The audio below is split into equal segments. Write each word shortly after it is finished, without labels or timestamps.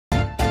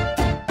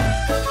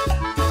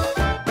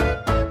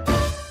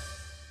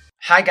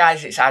Hi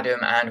guys, it's Adam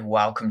and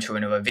welcome to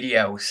another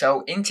video.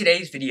 So in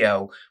today's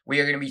video, we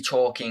are going to be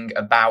talking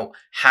about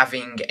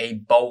having a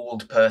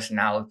bold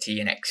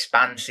personality, an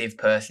expansive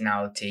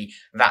personality,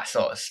 that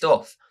sort of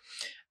stuff.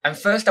 And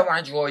first I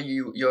want to draw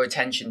your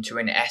attention to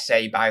an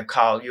essay by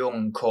Carl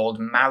Jung called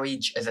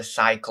Marriage as a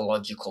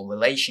Psychological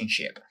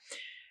Relationship.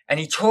 And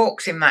he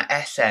talks in that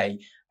essay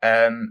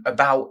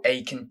about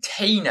a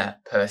container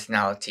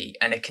personality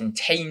and a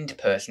contained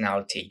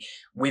personality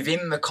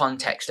within the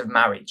context of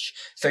marriage.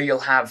 So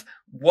you'll have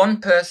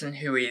one person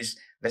who is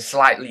the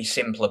slightly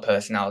simpler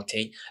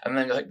personality, and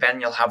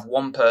then you'll have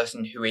one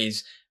person who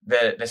is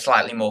the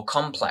slightly more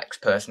complex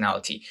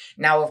personality.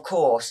 Now, of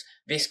course,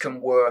 this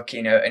can work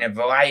in a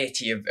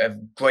variety of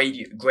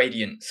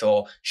gradients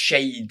or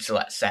shades,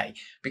 let's say,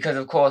 because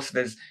of course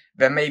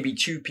there may be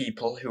two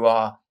people who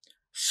are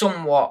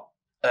somewhat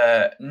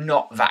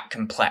not that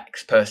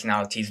complex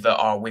personalities that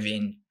are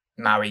within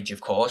marriage,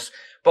 of course,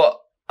 but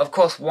of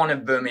course one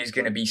of them is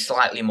going to be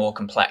slightly more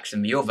complex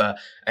than the other,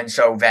 and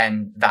so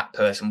then that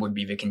person would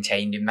be the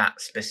contained in that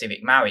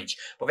specific marriage.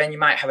 But then you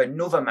might have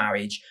another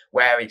marriage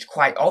where it's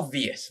quite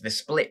obvious the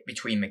split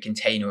between the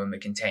container and the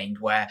contained,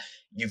 where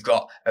you've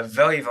got a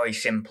very, very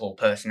simple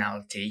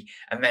personality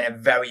and then a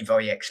very,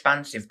 very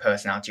expansive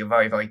personality, a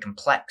very, very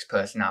complex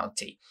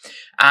personality.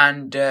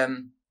 And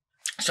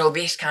so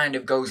this kind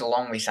of goes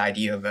along this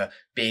idea of a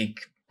big,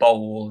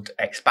 bold,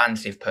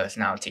 expansive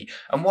personality.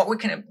 And what we're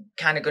kind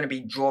of going to be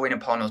drawing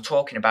upon or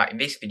talking about in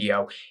this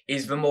video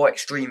is the more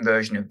extreme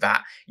version of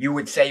that. You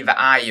would say that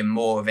I am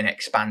more of an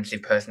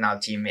expansive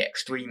personality in the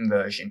extreme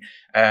version.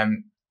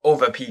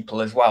 Other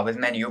people as well. There's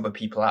many other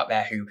people out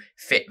there who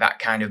fit that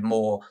kind of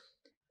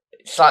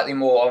slightly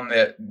more on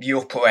the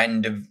upper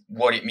end of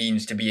what it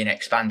means to be an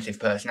expansive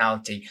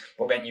personality.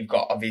 But then you've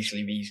got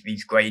obviously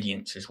these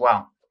gradients as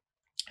well.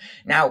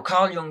 Now,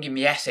 Carl Jung in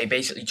the essay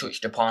basically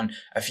touched upon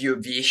a few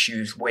of the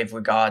issues with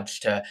regards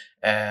to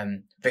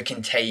the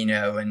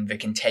container and the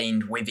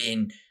contained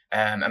within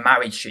a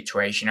marriage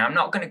situation. I'm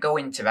not going to go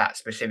into that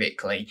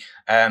specifically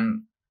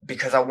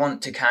because I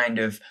want to kind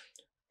of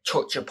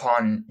touch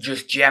upon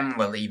just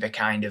generally the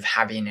kind of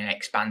having an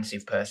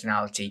expansive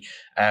personality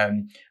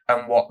and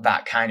what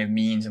that kind of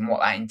means and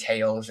what that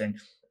entails and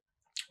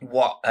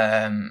what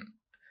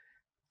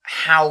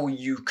how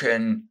you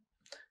can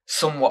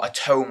somewhat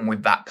atone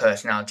with that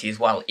personality as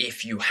well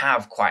if you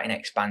have quite an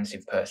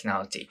expansive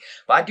personality.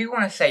 But I do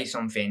want to say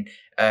something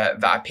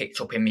that I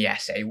picked up in the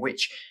essay,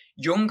 which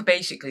Jung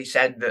basically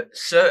said that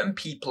certain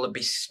people are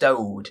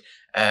bestowed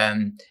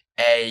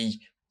a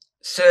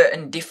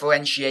certain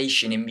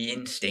differentiation in the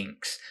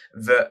instincts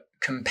that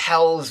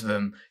compels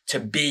them to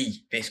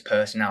be this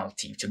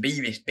personality, to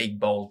be this big,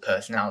 bold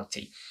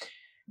personality.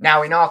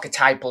 Now, in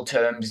archetypal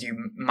terms,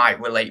 you might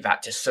relate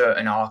that to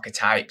certain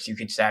archetypes. You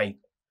could say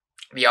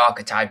the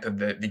archetype of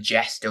the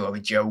jester or the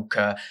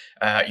joker.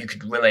 You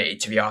could relate it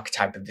to the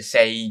archetype of the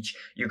sage.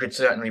 You could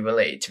certainly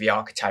relate it to the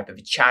archetype of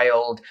the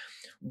child.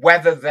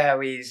 Whether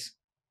there is,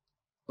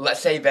 let's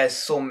say there's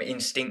some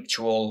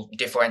instinctual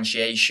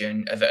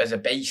differentiation as a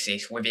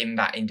basis within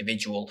that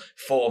individual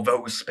for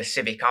those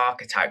specific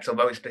archetypes or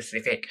those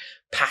specific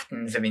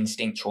patterns of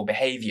instinctual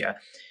behavior.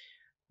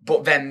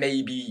 But then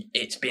maybe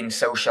it's been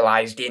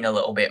socialized in a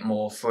little bit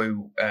more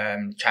through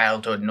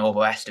childhood and all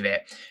the rest of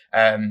it.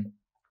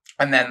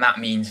 And then that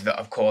means that,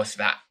 of course,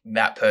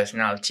 that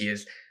personality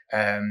has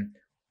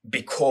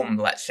become,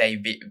 let's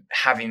say,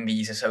 having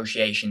these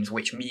associations,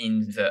 which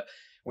means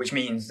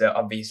that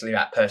obviously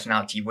that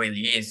personality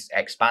really is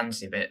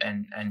expansive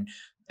and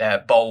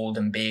bold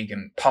and big,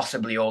 and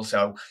possibly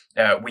also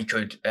we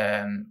could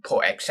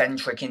put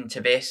eccentric into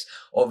this,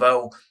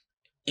 although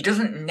it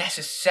doesn't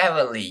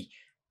necessarily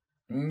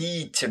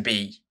need to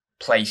be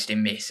placed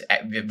in this,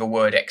 the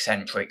word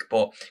eccentric,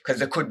 but because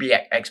there could be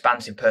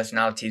expansive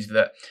personalities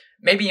that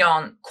maybe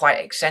aren't quite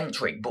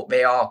eccentric, but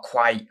they are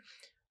quite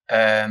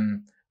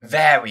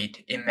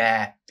varied in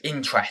their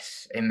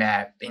interests, in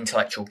their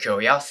intellectual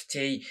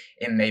curiosity,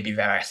 in maybe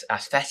their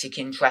aesthetic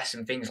interests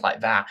and things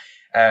like that.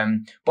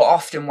 But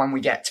often when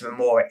we get to the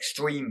more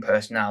extreme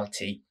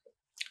personality,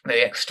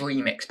 the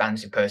extreme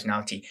expansive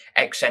personality,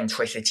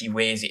 eccentricity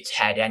rears its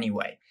head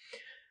anyway.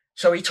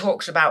 So he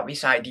talks about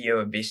this idea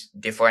of this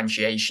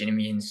differentiation in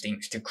the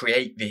instincts to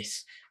create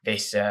this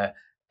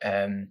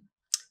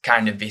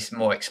kind of this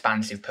more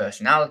expansive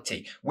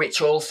personality,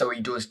 which also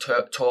he does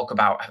talk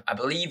about. I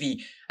believe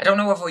I don't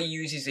know whether he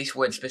uses this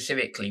word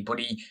specifically, but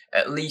he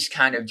at least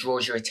kind of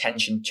draws your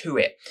attention to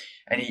it.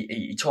 And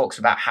he talks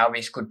about how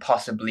this could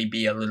possibly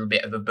be a little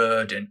bit of a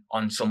burden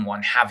on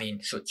someone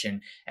having such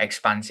an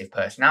expansive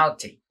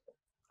personality.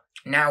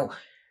 Now,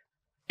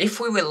 if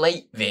we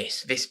relate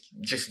this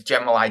just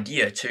general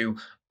idea to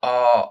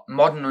our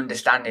modern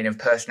understanding of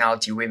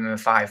personality within the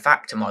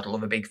 5-factor model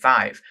of the Big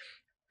Five,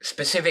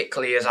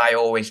 specifically, as I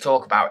always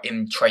talk about,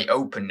 in trait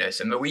openness.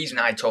 And the reason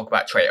I talk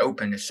about trait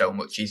openness so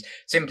much is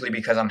simply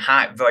because I'm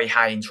very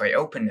high in trait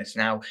openness.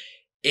 Now,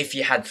 if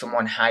you had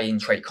someone high in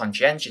trait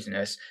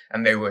conscientiousness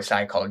and they were a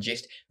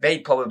psychologist,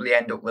 they'd probably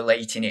end up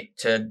relating it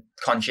to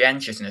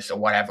conscientiousness or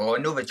whatever, or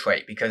another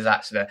trait, because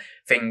that's the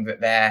thing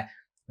that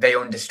they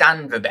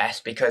understand the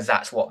best because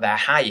that's what they're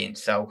high in.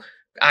 So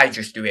I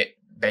just do it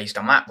based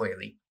on that,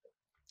 really.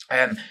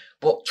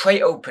 But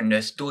trait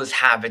openness does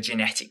have a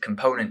genetic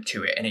component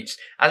to it, and it's,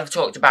 as I've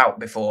talked about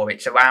before,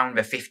 it's around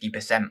the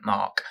 50%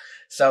 mark.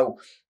 So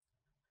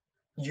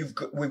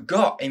we've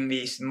got in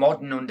this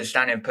modern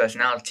understanding of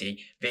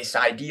personality this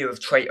idea of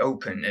trait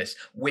openness,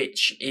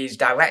 which is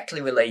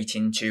directly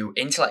relating to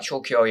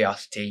intellectual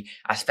curiosity,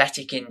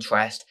 aesthetic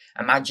interest,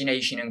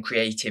 imagination and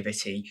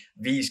creativity,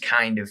 these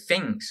kind of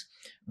things,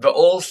 but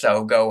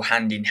also go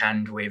hand in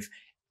hand with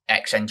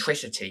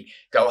eccentricity,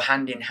 go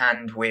hand in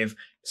hand with,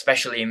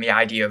 especially in the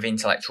idea of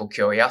intellectual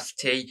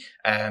curiosity,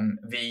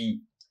 the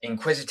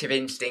inquisitive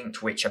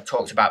instinct, which I've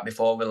talked about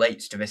before,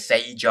 relates to the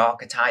sage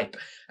archetype.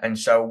 And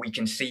so we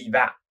can see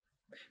that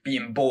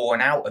being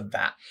born out of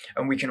that.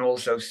 And we can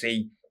also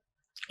see,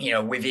 you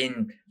know,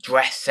 within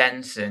dress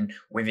sense and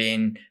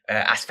within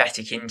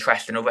aesthetic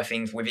interest and other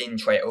things within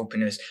trait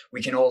openness,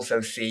 we can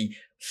also see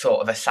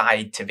sort of a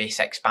side to this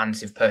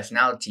expansive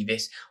personality,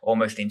 this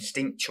almost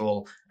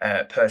instinctual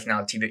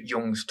personality that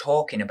Jung's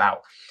talking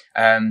about.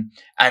 And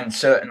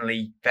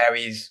certainly there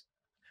is,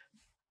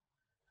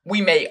 we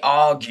may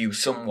argue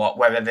somewhat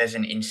whether there's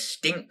an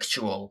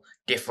instinctual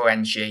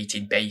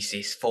differentiated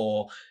basis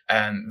for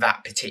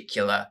that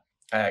particular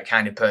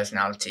kind of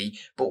personality,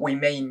 but we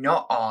may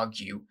not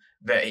argue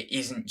that it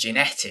isn't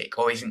genetic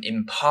or isn't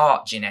in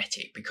part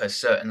genetic, because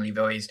certainly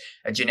there is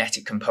a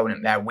genetic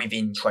component there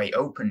within trait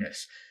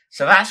openness.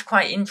 So that's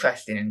quite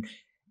interesting. And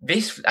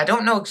this, I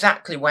don't know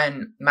exactly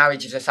when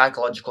Marriage is a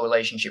Psychological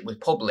Relationship was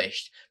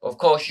published, but of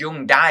course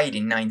Jung died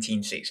in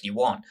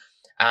 1961.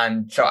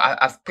 And so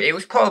it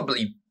was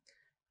probably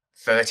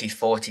 30s,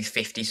 40s,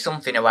 50s,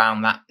 something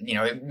around that, you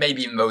know,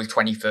 maybe in those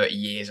 20, 30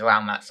 years,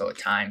 around that sort of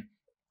time.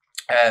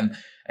 And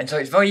so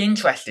it's very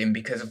interesting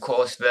because, of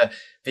course,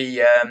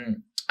 the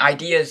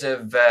ideas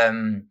of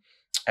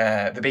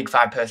the Big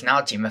Five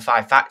personality and the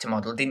five-factor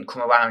model didn't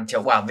come around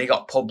until, well, they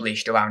got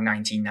published around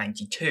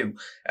 1992.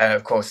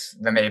 Of course,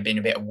 there may have been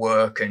a bit of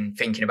work and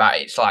thinking about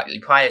it slightly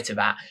prior to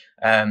that.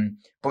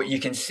 But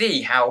you can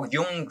see how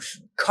Jung's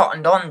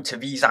cottoned on to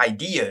these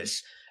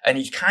ideas, and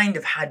he's kind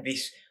of had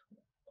this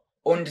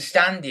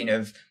understanding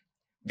of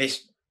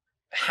this,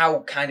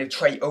 how kind of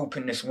trait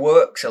openness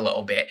works a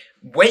little bit,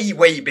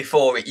 way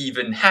before it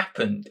even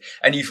happened.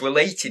 And he's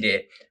related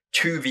it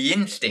to the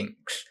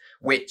instincts,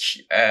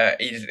 which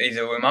is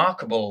a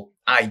remarkable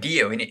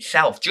idea in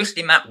itself, just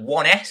in that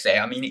one essay.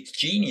 I mean, it's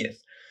genius.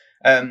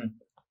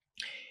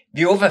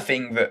 The other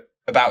thing that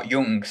about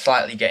Jung,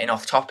 slightly getting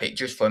off topic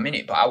just for a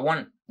minute, but I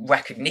want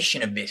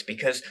recognition of this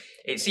because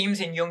it seems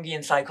in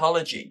Jungian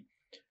psychology,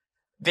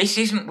 this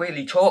isn't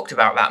really talked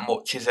about that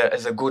much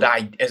as a good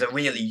idea, as a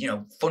really, you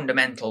know,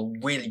 fundamental,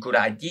 really good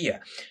idea.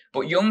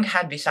 But Jung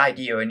had this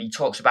idea, and he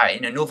talks about it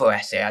in another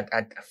essay.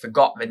 I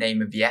forgot the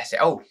name of the essay.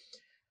 Oh,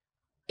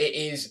 it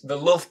is The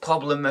Love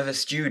Problem of a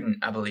Student,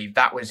 I believe.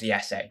 That was the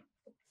essay.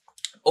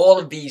 All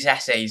of these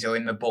essays are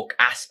in the book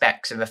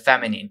Aspects of the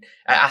Feminine,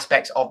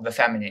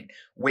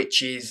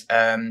 which is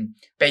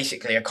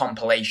basically a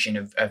compilation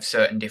of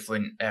certain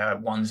different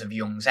ones of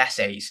Jung's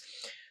essays.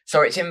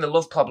 So it's in The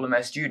Love Problem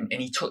of a Student,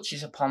 and he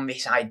touches upon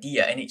this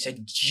idea, and it's a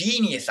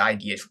genius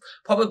idea. It's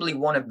probably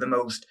one of the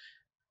most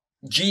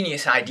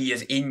genius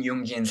ideas in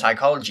Jungian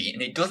psychology,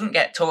 and it doesn't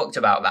get talked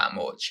about that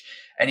much.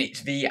 And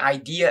it's the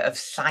idea of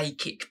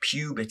psychic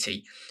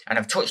puberty. And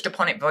I've touched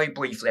upon it very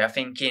briefly, I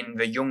think, in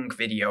the Jung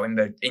video, in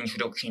the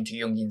introduction to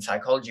Jungian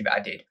psychology that I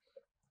did.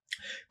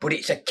 But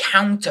it's a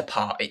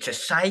counterpart, it's a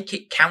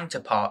psychic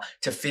counterpart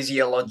to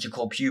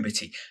physiological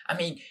puberty. I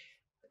mean,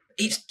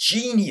 it's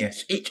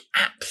genius. It's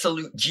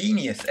absolute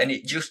genius, and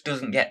it just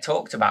doesn't get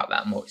talked about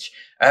that much.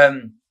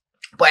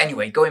 But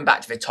anyway, going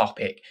back to the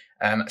topic,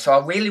 so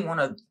I really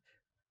want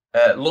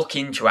to look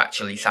into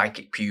actually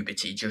psychic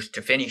puberty, just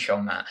to finish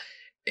on that,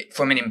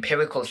 from an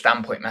empirical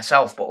standpoint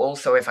myself, but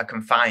also if I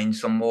can find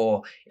some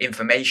more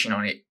information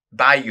on it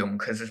by Jung,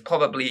 because there's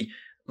probably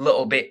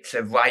little bits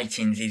of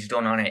writings he's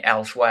done on it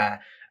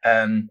elsewhere.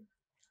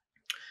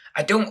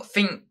 I don't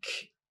think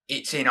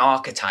it's in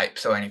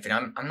archetypes or anything.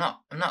 I'm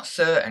not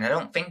certain. I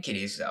don't think it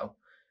is though,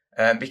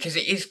 because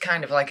it is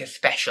kind of like a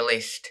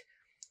specialist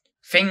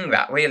thing,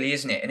 that really,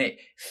 isn't it? And it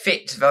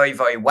fits very,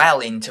 very well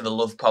into The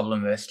Love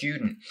Problem of a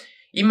Student.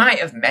 He might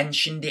have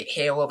mentioned it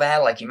here or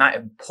there, like he might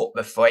have put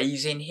the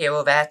phrase in here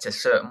or there to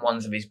certain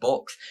ones of his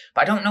books,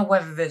 but I don't know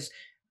whether there's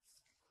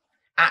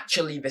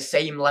actually the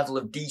same level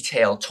of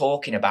detail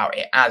talking about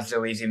it as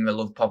there is in The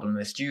Love Problem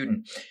of a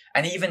Student.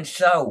 And even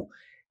so,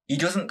 he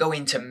doesn't go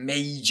into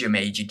major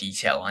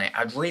detail on it.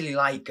 I'd really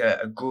like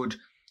a good,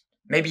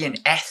 maybe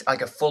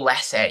like a full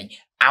essay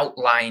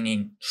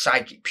outlining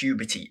psychic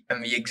puberty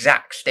and the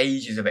exact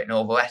stages of it and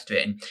all the rest of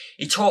it. And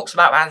he talks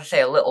about, as I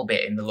say, a little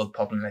bit in The Love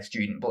Problem of a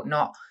Student, but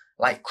not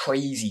like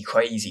crazy.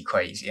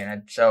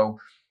 And so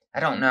I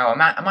don't know.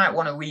 I might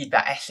want to read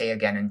that essay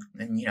again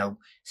and you know,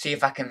 see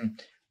if I can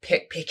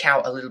pick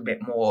out a little bit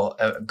more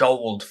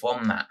gold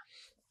from that.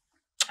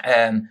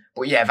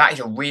 But yeah, that is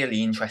a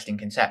really interesting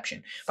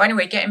conception. But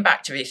anyway, getting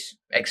back to this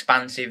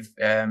expansive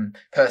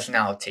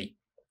personality.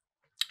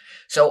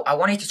 So I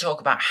wanted to talk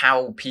about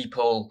how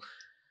people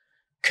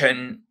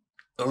can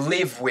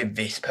live with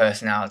this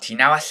personality.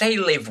 Now I say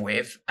live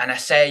with, and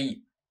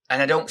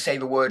I don't say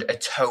the word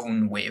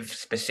atone with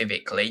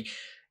specifically.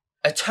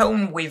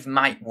 Atone with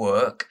might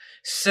work.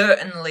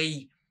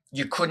 Certainly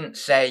you couldn't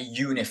say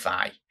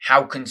unify.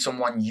 How can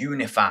someone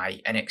unify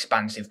an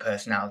expansive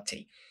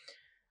personality?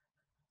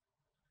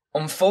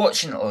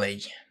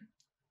 Unfortunately,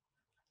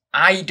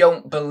 I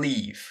don't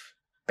believe,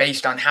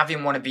 based on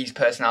having one of these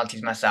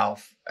personalities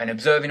myself and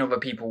observing other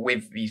people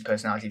with these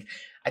personalities,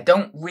 I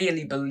don't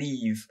really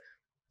believe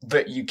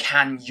that you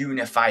can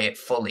unify it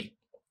fully.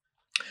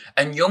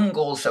 And Jung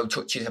also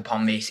touches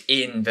upon this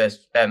in the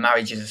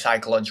Marriage is a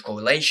Psychological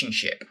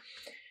Relationship,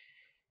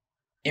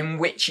 in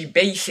which he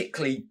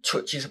basically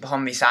touches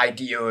upon this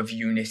idea of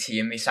unity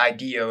and this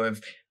idea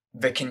of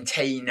the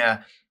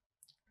container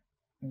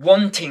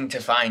wanting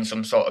to find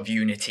some sort of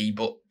unity,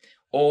 but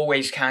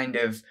always kind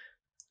of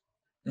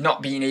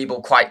not being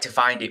able quite to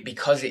find it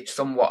because it's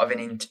somewhat of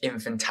an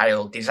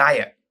infantile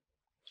desire.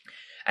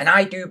 And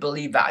I do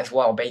believe that as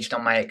well, based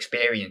on my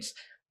experience.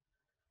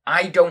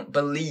 I don't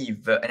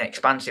believe that an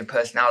expansive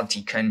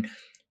personality can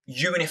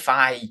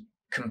unify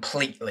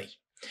completely.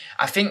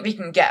 I think they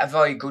can get a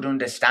very good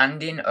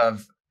understanding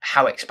of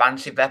how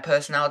expansive their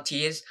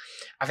personality is.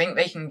 I think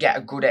they can get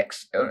a good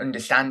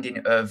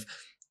understanding of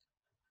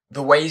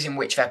the ways in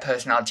which their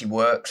personality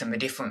works and the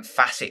different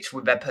facets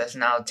with their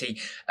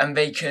personality, and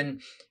they can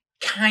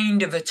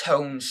kind of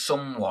atone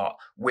somewhat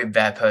with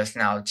their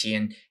personality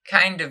and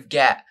kind of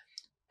get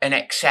an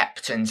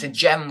acceptance, a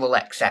general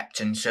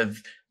acceptance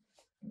of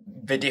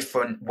the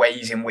different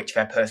ways in which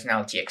their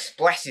personality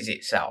expresses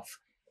itself.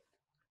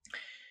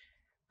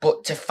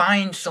 But to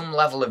find some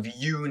level of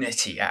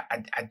unity,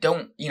 I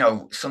don't,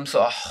 some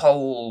sort of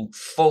whole,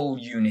 full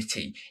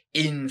unity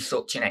in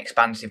such an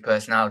expansive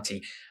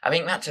personality, I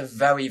think that's a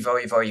very,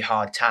 very, very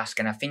hard task.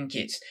 And I think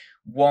it's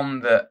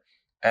one that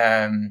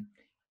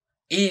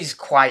is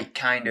quite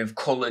kind of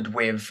coloured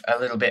with a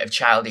little bit of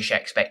childish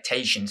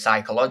expectation,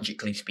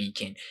 psychologically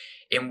speaking,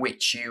 in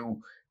which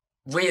you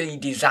really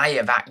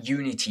desire that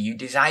unity, you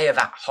desire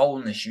that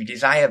wholeness, you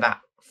desire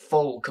that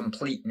full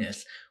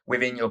completeness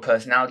within your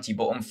personality,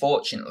 but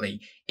unfortunately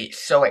it's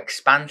so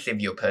expansive,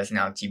 your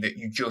personality, that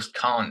you just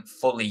can't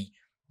fully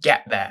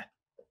get there.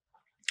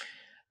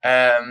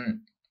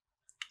 And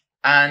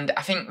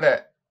I think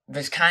that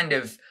there's kind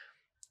of,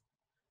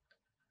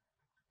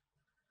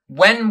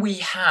 when we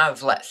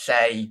have, let's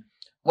say,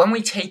 when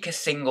we take a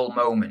single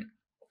moment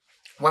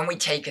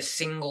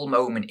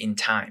in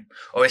time,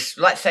 or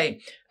let's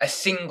say a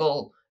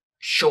single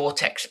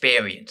short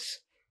experience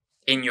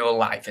in your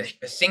life,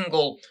 a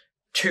single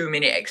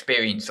 2-minute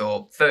experience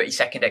or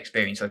 30-second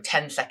experience or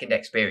 10-second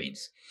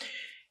experience,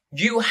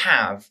 you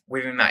have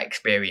within that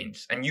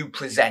experience and you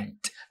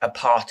present a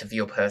part of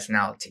your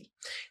personality.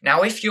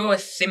 Now, if you're a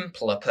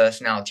simpler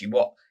personality,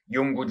 what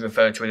Jung would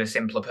refer to as a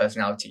simpler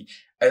personality,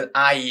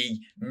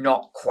 i.e.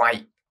 not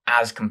quite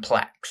as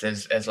complex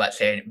as let's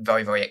say a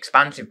very, very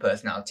expansive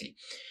personality,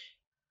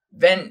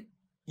 then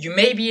you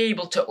may be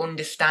able to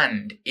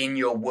understand in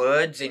your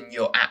words, in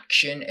your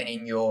action, and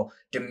in your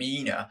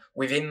demeanour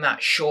within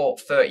that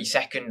short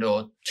 30-second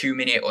or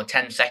 2-minute or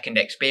 10-second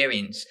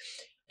experience.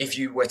 If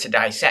you were to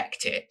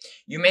dissect it,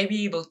 you may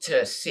be able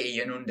to see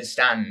and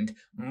understand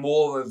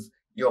more of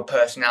your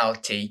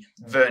personality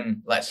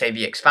than, let's say,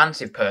 the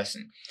expansive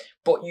person.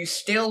 But you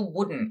still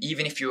wouldn't,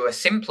 even if you were a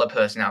simpler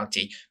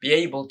personality, be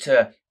able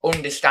to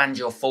understand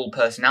your full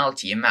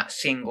personality in that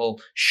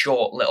single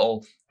short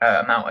little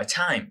amount of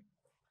time.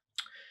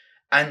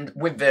 And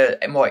with the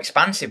more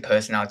expansive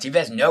personality,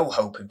 there's no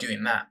hope of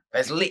doing that.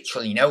 There's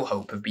literally no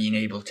hope of being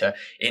able to,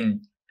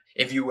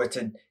 if you were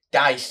to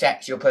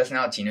dissect your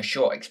personality in a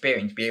short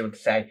experience, be able to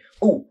say,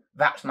 oh,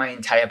 that's my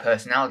entire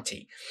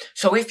personality.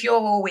 So if you're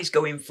always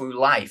going through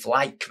life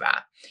like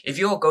that, if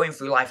you're going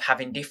through life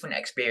having different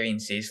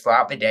experiences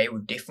throughout the day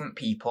with different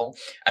people,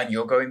 and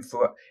you're going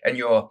through, and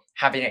you're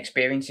having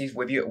experiences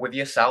with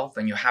yourself,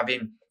 and you're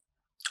having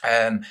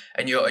and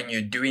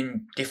you're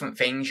doing different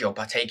things, you're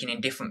partaking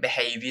in different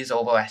behaviours,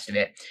 all the rest of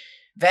it,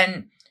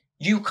 then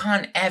you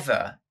can't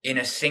ever, in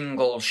a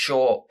single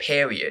short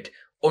period,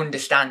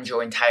 understand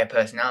your entire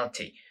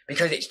personality,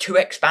 because it's too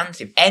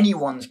expansive.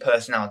 Anyone's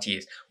personality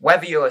is,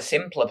 whether you're a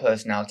simpler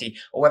personality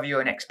or whether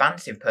you're an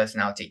expansive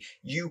personality,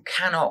 you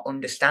cannot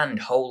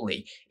understand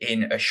wholly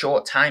in a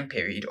short time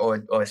period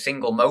or a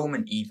single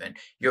moment even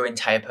your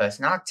entire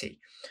personality.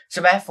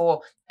 So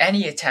therefore,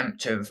 any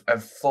attempt of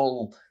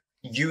full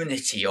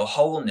unity or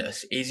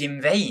wholeness is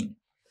in vain.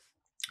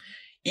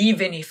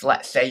 Even if,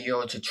 let's say,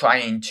 you're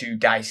trying to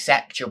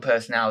dissect your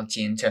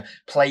personality and to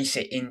place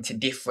it into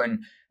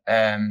different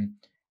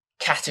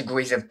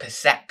categories of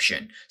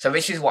perception. So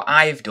this is what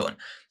I've done.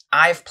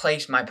 I've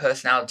placed my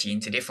personality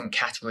into different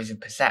categories of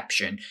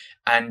perception,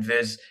 and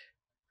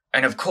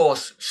of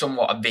course,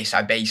 somewhat of this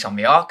I base on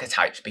the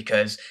archetypes,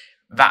 because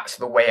that's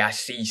the way I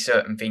see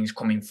certain things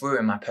coming through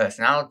in my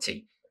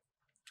personality.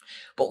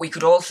 But we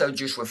could also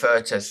just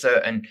refer to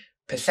certain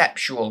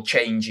perceptual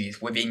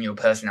changes within your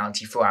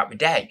personality throughout the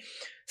day.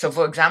 So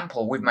for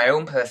example, with my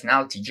own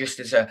personality, just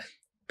as a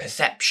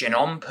perception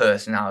on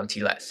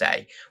personality, let's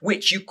say,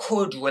 which you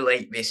could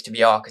relate this to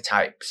the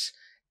archetypes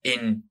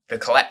in the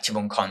collective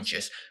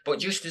unconscious, but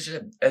just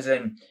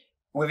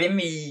within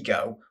the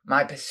ego,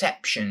 my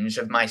perceptions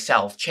of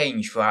myself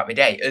change throughout the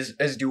day,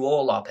 as do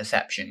all our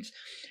perceptions.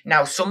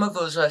 Now, some of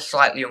us are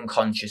slightly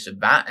unconscious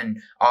of that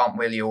and aren't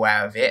really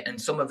aware of it,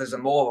 and some of us are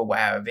more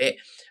aware of it,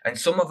 and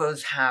some of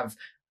us have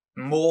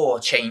more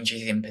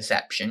changes in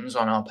perceptions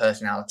on our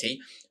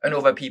personality, and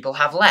other people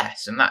have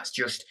less, and that's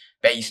just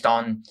based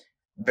on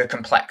the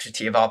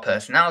complexity of our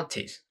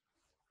personalities.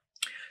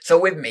 So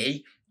with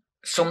me,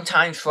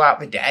 sometimes throughout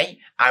the day,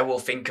 I will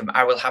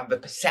have the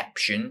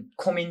perception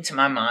come into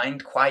my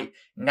mind quite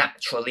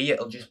naturally.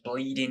 It'll just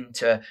bleed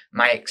into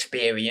my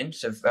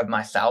experience of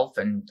myself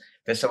and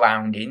the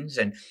surroundings,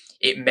 and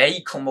it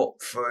may come up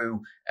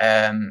through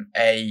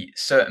a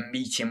certain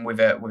meeting with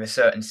a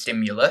certain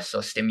stimulus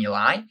or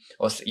stimuli,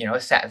 or a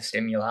set of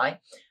stimuli,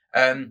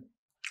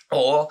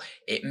 or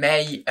it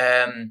may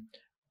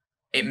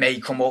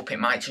come up. It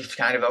might just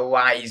kind of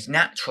arise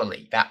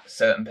naturally, that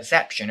certain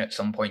perception at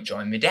some point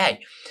during the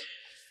day.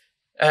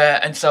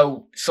 And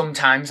so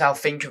sometimes I'll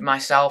think of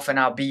myself and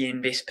I'll be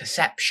in this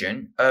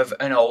perception of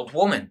an old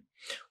woman.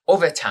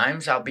 Other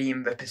times I'll be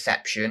in the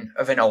perception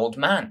of an old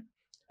man.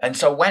 And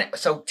so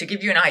to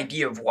give you an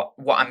idea of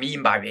what I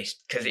mean by this,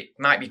 because it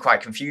might be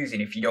quite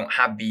confusing if you don't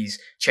have these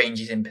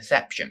changes in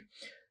perception.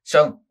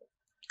 So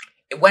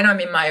when I'm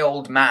in my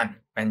old man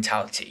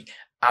mentality,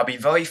 I'll be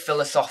very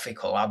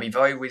philosophical, I'll be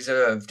very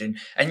reserved, and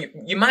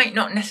you might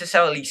not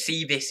necessarily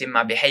see this in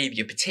my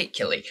behaviour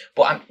particularly,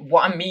 but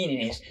what I'm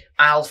meaning is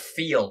I'll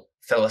feel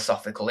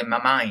philosophical in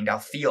my mind, I'll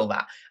feel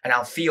that, and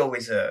I'll feel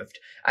reserved.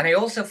 And I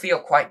also feel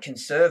quite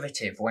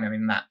conservative when I'm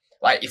in that.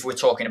 Like if we're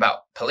talking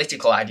about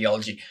political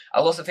ideology,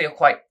 I'll also feel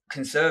quite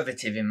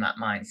conservative in that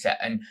mindset,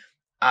 and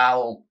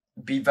I'll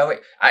be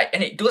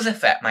and it does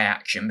affect my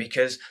action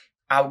because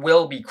I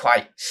will be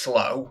quite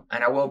slow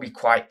and I will be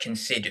quite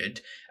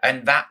considered,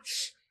 and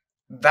that's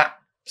that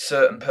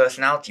certain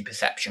personality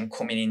perception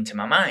coming into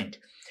my mind.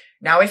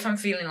 Now, if I'm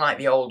feeling like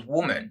the old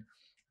woman,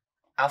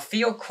 I'll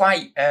feel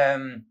quite,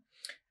 the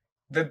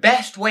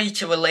best way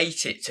to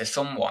relate it to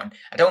someone,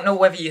 I don't know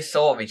whether you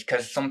saw this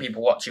because some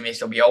people watching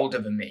this will be older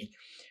than me,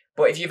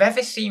 but if you've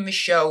ever seen the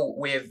show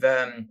with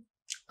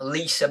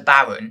Lisa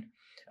Barron,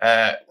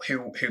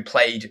 who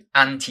played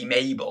Auntie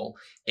Mabel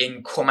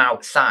in Come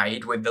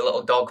Outside with the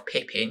little dog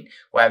Pippin,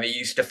 where they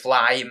used to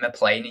fly in the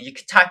plane, and you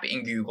can type it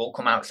in Google,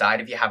 Come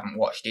Outside, if you haven't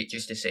watched it,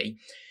 just to see.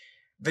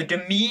 The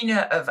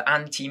demeanour of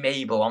Auntie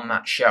Mabel on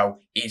that show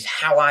is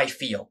how I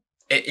feel,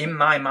 in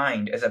my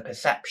mind, as a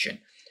perception.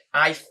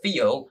 I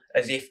feel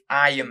as if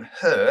I am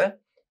her,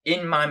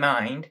 in my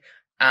mind,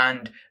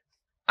 and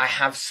I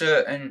have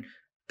certain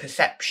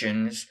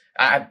perceptions,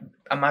 and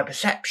my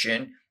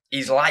perception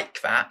is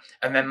like that,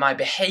 and then my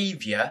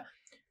behaviour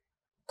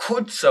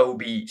could so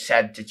be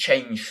said to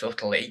change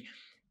subtly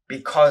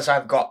because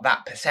I've got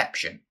that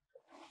perception.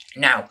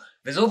 Now,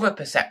 there's other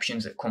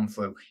perceptions that come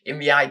through in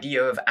the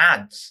idea of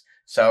ads.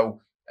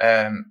 So,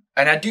 and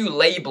I do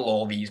label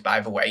all these,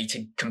 by the way,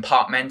 to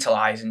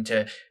compartmentalise and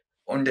to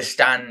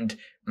understand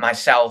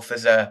myself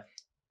as a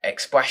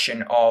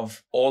expression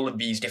of all of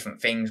these different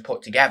things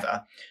put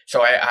together.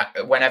 So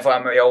whenever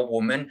I'm a old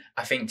woman,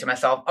 I think to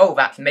myself, oh,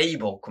 that's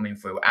Mabel coming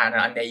through, and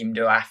I named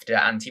her after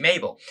Auntie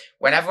Mabel.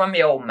 Whenever I'm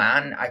the old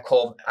man, I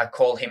call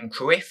him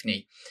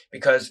Cruifney,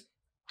 because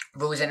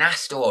there was an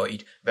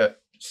asteroid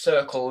that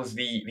circles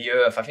the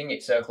Earth. I think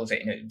it circles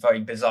it in a very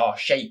bizarre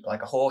shape,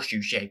 like a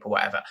horseshoe shape or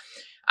whatever.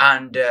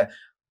 And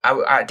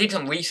I did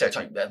some research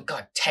on,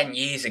 10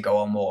 years ago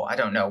or more. I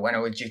don't know, when I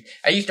was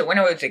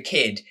a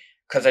kid,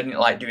 because I didn't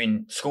like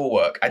doing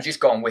schoolwork, I'd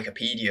just go on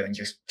Wikipedia and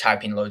just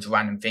type in loads of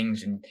random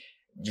things and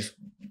just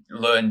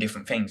learn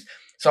different things.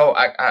 So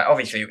I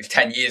obviously it was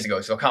 10 years ago,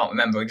 so I can't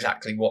remember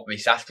exactly what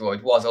this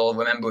asteroid was. All I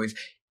remember is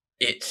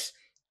it's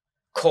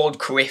called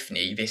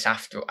Cruifney, this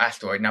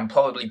asteroid, and I'm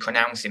probably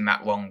pronouncing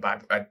that wrong,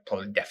 but I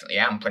probably definitely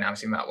am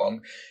pronouncing that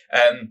wrong.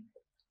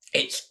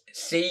 It's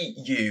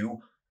Cruithne,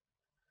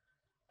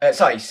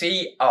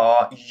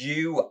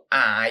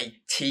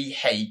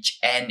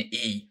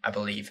 I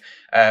believe.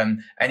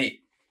 And it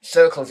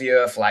circles the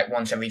Earth like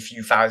once every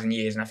few thousand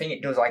years, and I think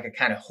it does like a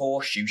kind of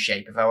horseshoe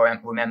shape, if I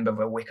remember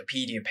the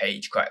Wikipedia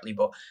page correctly,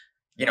 but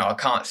I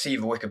can't see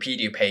the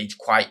Wikipedia page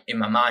quite in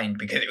my mind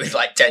because it was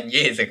like 10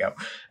 years ago.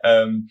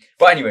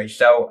 But anyway,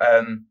 so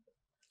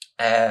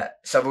there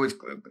was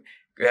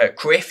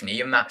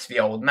Cruifney, and that's the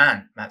old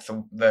man. That's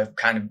the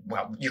kind of,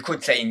 well, you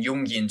could say in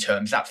Jungian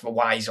terms, that's the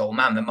wise old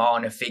man, the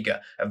Marna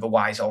figure of the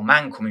wise old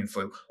man coming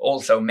through.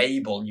 Also,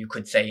 Mabel, you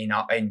could say in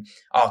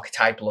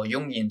archetypal or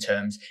Jungian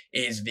terms,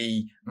 is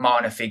the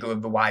Marna figure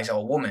of the wise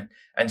old woman.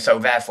 And so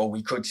therefore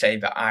we could say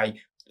that I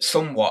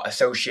somewhat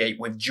associate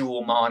with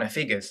dual Marna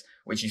figures,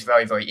 which is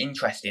very, very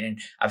interesting. And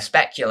I've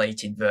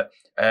speculated that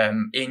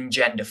in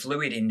gender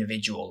fluid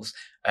individuals,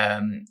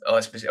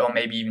 or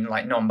maybe even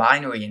like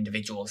non-binary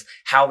individuals,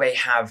 how they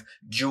have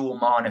dual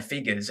Marna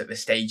figures at the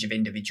stage of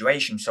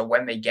individuation. So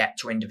when they get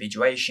to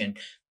individuation,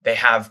 they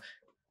have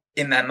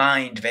in their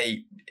mind,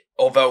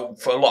 although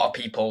for a lot of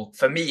people,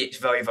 for me, it's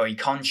very, very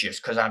conscious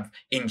because I've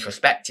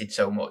introspected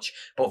so much.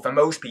 But for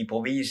most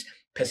people, these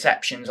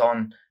perceptions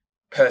on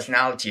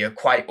personality are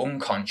quite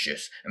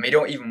unconscious, and they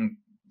don't even,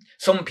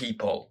 some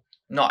people,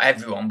 not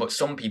everyone, but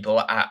some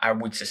people I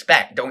would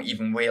suspect don't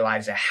even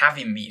realize they're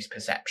having these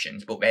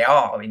perceptions, but they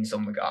are in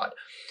some regard.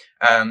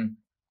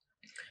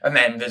 And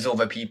then there's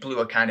other people who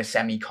are kind of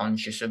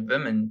semi-conscious of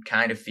them and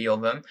kind of feel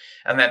them.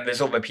 And then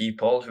there's other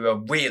people who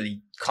are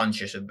really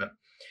conscious of them.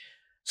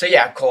 So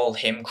yeah, I call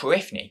him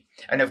Cruithne.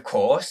 And of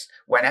course,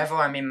 whenever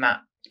I'm in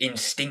that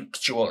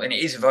instinctual, and it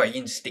is a very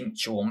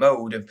instinctual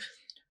mode of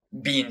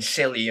being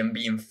silly and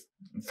being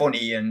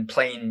funny and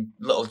playing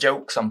little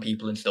jokes on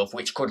people and stuff,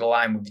 which could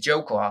align with the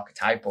joker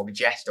archetype or the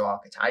jester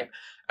archetype,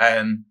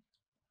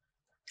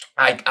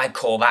 I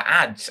call that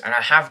ads, and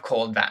I have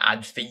called that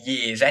ads for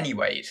years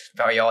anyway. It's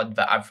very odd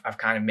that I've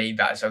kind of made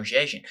that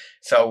association.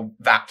 So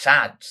that's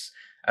ads.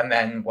 And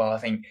then, well, I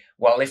think,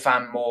 well, if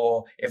I'm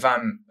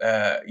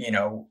you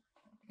know,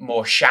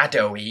 more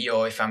shadowy,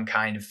 or if I'm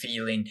kind of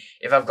feeling,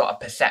 if I've got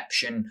a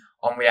perception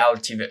on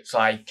reality that's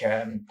like,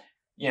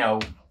 you know,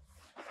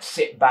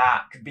 sit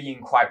back,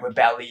 being quite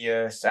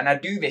rebellious, and I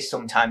do this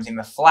sometimes in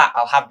the flat,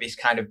 I'll have this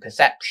kind of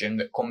perception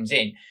that comes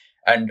in,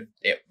 and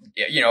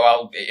you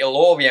know, it'll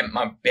orient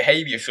my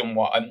behaviour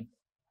somewhat, and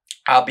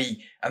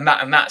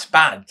that's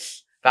bad.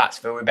 That's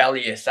the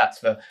rebellious. That's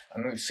the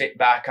I'm going to sit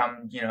back.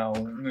 I'm you know,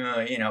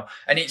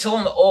 and it's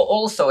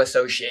also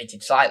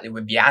associated slightly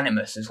with the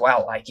animus as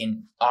well, like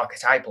in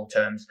archetypal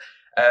terms,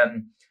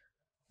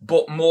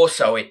 but more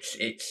so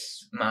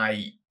it's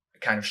my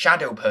kind of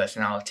shadow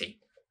personality,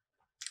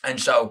 and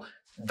so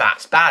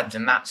that's bad,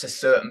 and that's a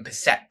certain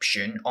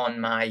perception on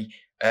my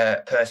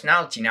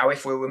personality. Now,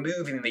 if we're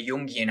removing the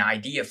Jungian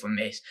idea from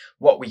this,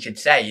 what we could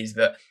say is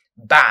that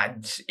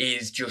bads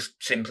is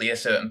just simply a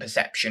certain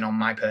perception on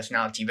my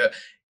personality that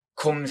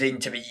comes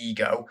into the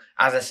ego,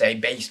 as I say,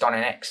 based on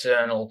an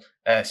external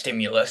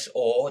stimulus,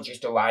 or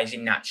just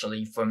arising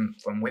naturally from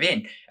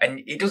within.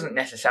 And it doesn't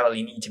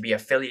necessarily need to be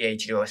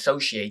affiliated or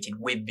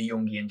associated with the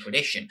Jungian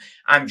tradition.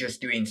 I'm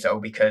just doing so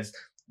because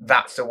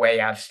that's the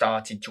way I've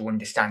started to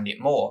understand it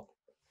more.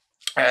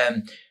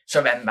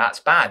 So then that's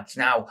bad.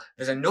 Now,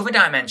 there's another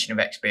dimension of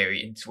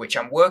experience which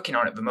I'm working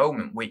on at the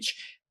moment, which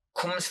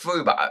comes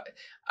through, but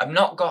I've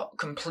not got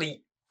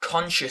complete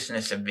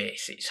consciousness of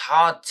this. It's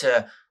hard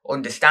to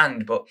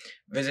understand, but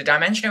there's a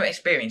dimension of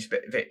experience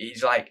that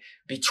is like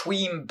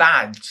between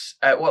bads.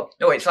 Well,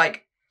 no, it's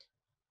like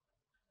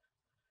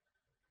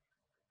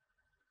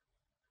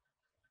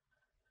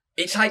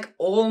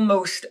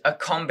almost a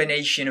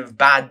combination of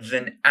bads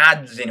and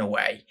ads in a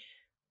way,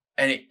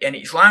 and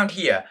it's round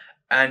here.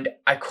 And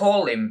I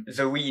call him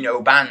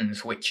Zorino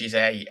Bands, which is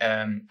a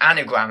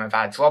anagram of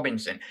Adz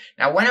Robinson.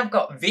 Now, when I've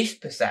got this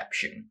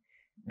perception,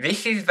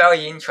 this is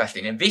very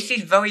interesting, and this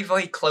is very,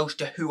 very close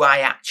to who I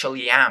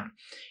actually am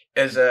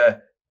as an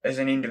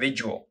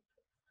individual,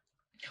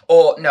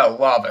 or no,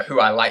 rather, who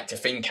I like to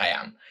think I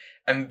am.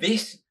 And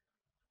this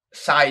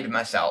side of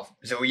myself,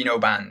 Zorino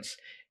Bands,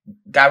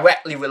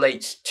 directly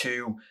relates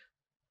to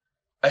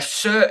a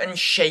certain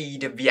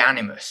shade of the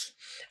animus,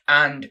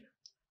 and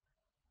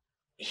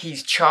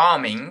he's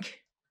charming,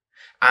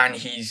 and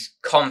he's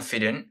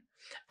confident,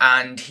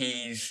 and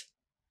he's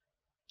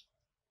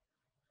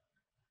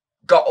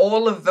got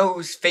all of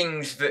those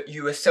things that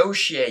you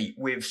associate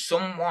with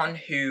someone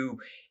who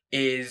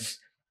is,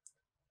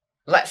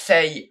 let's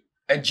say,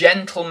 a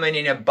gentleman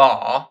in a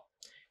bar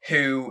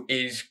who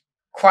is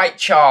quite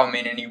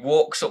charming, and he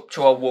walks up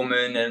to a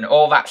woman and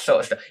all that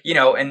sort of stuff, you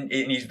know, and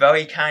he's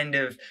very kind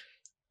of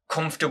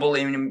comfortable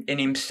in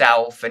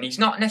himself, and he's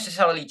not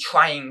necessarily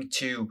trying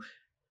to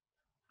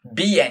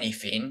be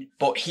anything,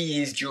 but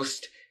he is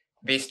just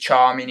this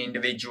charming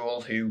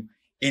individual who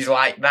is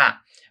like that.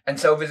 And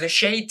so there's a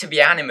shade to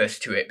the animus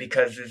to it,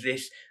 because there's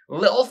this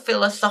little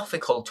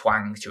philosophical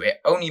twang to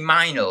it, only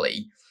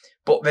minorly,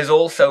 but there's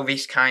also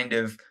this kind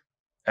of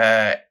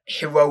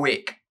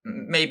heroic,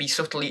 maybe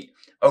subtly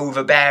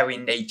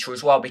overbearing nature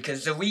as well,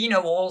 because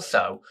Zorino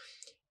also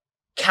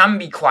can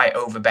be quite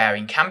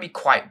overbearing, can be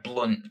quite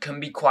blunt,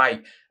 can be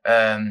quite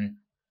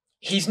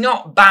he's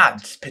not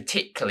bads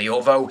particularly,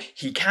 although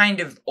he kind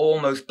of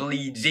almost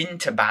bleeds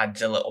into bads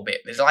a little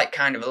bit. There's like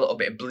kind of a little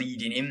bit of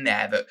bleeding in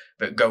there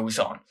that goes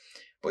on.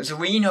 But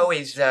Zorino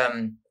is,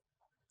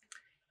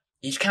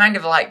 he's kind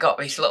of like got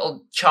this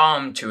little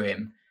charm to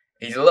him.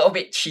 He's a little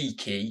bit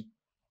cheeky,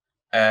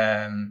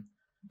 but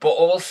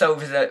also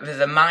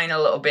there's a minor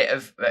little bit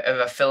of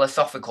a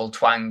philosophical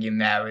twang in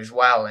there as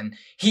well. And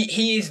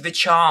he is the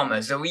charmer.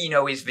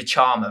 Zorino is the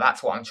charmer.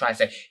 That's what I'm trying to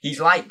say.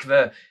 He's like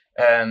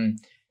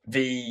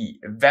the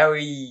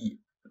very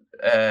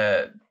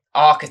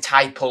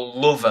archetypal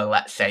lover,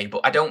 let's say,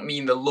 but I don't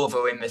mean the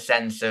lover in the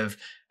sense of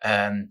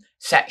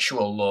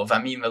sexual love.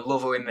 I mean the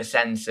lover in the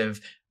sense of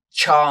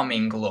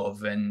charming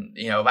love, and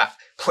you know, that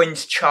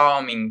Prince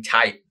Charming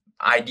type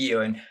idea,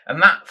 and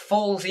that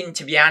falls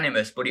into the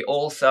animus, but it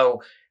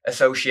also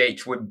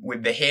associates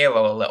with the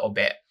hero a little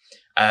bit.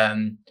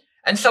 And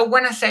so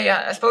when I say,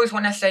 I suppose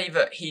when I say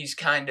that he's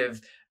kind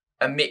of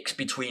a mix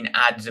between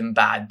Adz and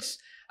Bads.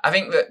 I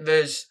think that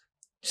there's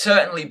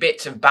certainly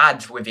bits of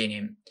Bads within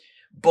him,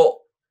 but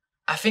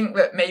I think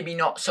that maybe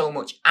not so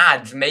much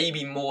Adz,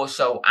 maybe more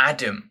so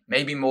Adam,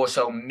 maybe more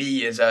so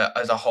me as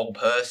a whole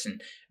person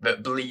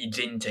that bleeds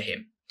into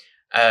him.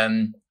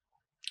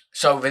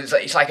 So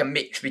it's like a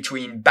mix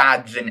between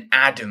Bads and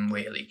Adam,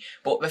 really.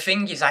 But the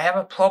thing is, I have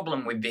a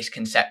problem with this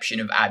conception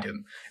of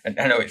Adam. And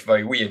I know it's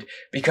very weird,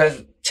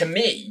 because to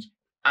me,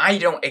 I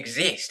don't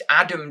exist.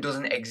 Adam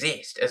doesn't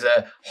exist as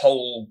a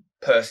whole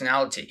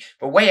personality.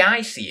 The way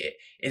I see it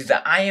is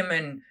that I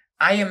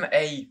am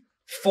a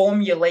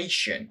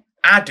formulation.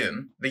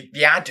 Adam,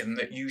 the Adam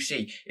that you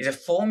see, is a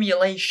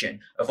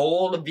formulation of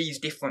all of these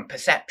different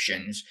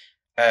perceptions,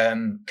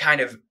 kind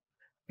of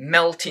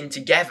melting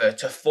together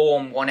to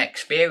form one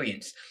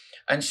experience.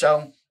 And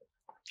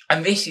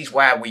this is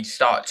where we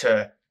start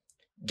to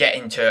get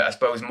into, I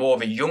suppose, more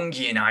of a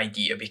Jungian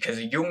idea, because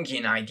a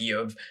Jungian idea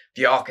of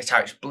the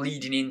archetypes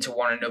bleeding into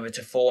one another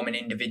to form an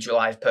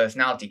individualized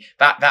personality,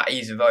 that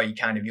is a very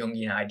kind of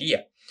Jungian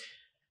idea.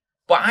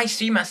 But I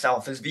see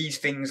myself as these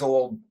things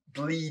all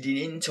bleeding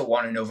into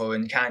one another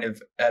and kind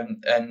of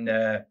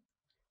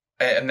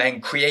and then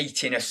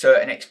creating a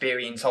certain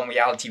experience on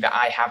reality that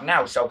I have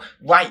now. So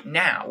right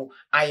now,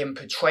 I am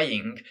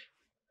portraying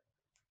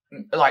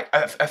like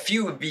a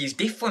few of these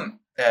different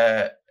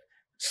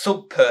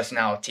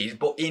sub-personalities,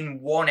 but in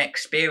one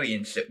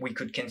experience that we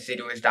could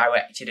consider as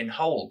directed and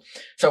whole.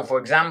 So for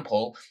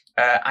example,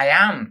 I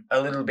am a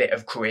little bit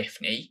of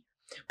Coryphony,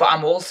 but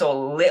I'm also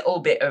a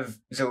little bit of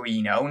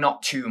Zorino,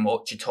 not too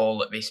much at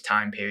all at this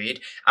time period.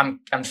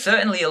 I'm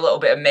certainly a little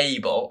bit of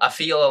Mabel. I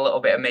feel a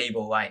little bit of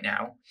Mabel right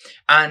now.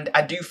 And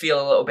I do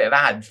feel a little bit of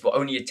Adz, but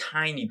only a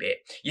tiny bit.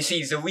 You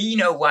see,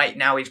 Zorino right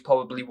now is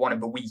probably one of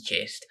the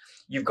weakest.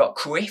 You've got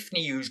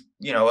Coryphony, who's,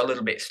 you know, a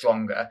little bit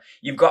stronger.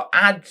 You've got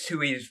Adz,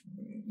 who is,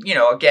 you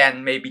know,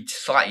 again, maybe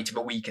slightly to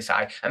the weaker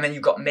side. And then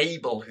you've got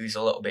Mabel, who's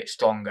a little bit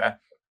stronger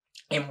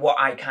in what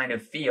I kind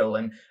of feel.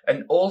 And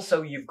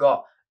also you've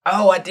got,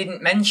 oh, I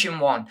didn't mention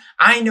one.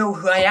 I know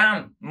who I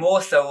am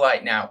more so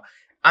right now.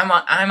 I'm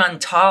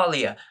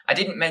Antalya. I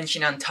didn't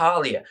mention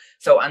Antalya.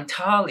 So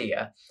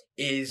Antalya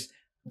is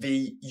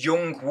the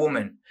young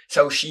woman.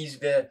 So she's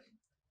the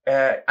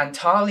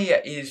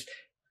Antalya is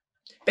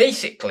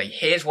basically,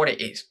 here's what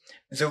it is.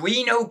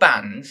 Zorino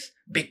Bands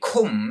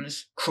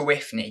becomes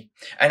Coryphony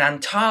and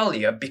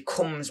Antalya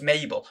becomes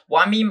Mabel.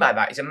 What I mean by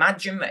that is,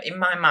 imagine that in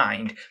my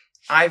mind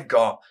I've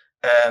got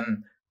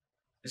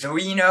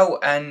Zorino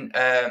and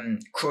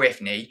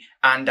Coryphony,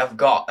 and I've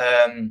got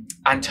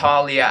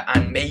Antalya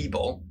and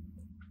Mabel,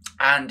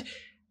 and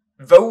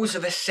those are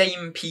the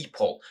same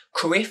people.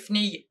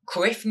 Coryphony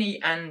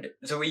and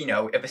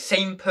Zorino are the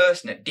same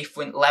person at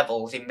different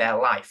levels in their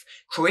life.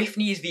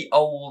 Coryphony is the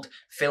old,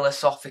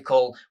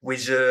 philosophical,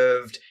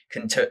 reserved,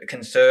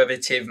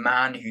 conservative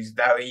man who's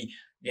very,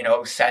 you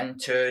know,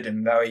 centered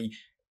and very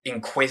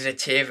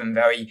inquisitive and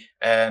very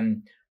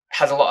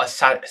has a lot of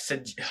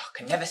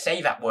can never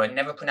say that word,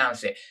 never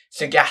pronounce it.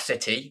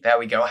 Sagacity, there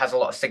we go, has a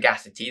lot of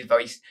sagacity, is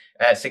very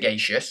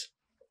sagacious.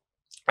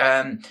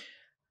 Whereas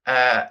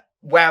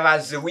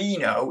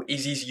Zorino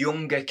is his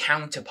younger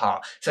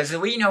counterpart. So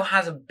Zorino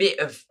has a bit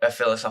of a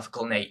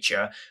philosophical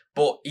nature,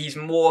 but he's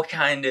more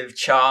kind of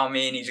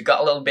charming. He's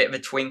got a little bit of a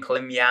twinkle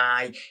in the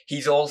eye.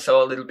 He's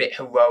also a little bit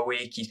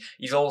heroic.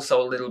 He's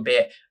also a little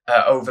bit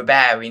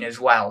overbearing as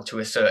well, to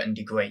a certain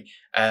degree.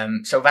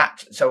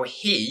 So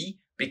he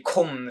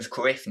becomes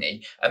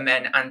Coryphony, and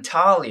then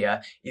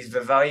Antalya is the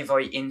very,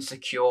 very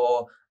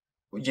insecure,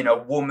 you know,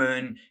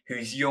 woman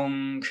who's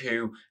young,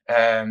 who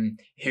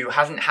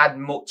hasn't had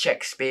much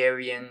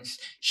experience.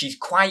 She's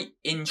quite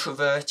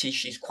introverted.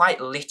 She's quite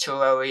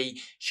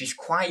literary. She's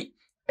quite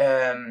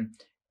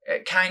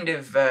kind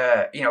of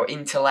you know,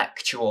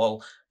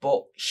 intellectual,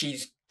 but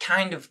she's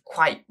kind of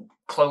quite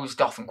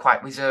closed off and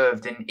quite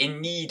reserved and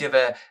in need of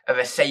a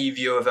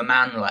savior of a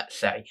man, let's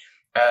say.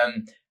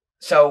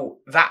 So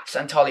that's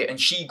Antalya, and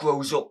she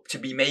grows up to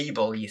be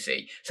Mabel, you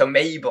see. So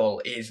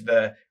Mabel is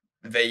the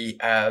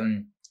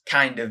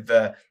kind of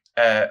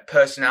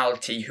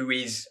personality who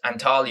is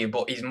Antalya,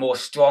 but is more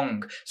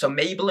strong. So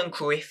Mabel and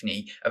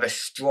Coryphony are a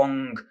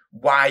strong,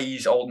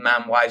 wise old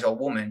man, wise old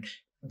woman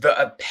that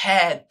are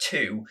paired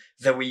to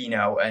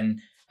Zorino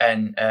and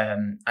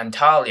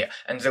Antalya.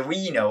 And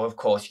Zorino, of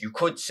course, you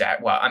could say,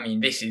 well, I mean,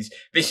 this is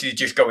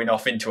just going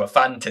off into a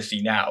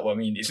fantasy now. I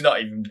mean, it's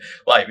not even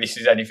like this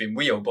is anything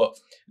real, but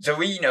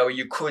Zorino,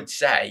 you could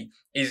say,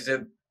 is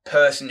the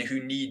person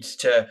who needs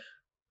to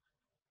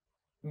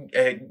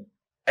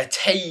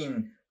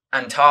attain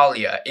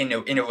Antalya in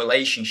a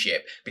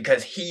relationship,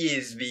 because he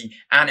is the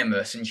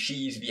animus and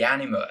she's the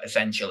anima,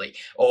 essentially,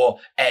 or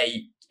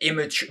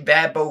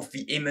they're both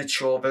the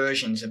immature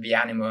versions of the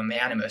anima and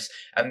the animus,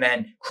 and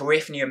then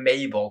Coryphony and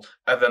Mabel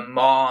are the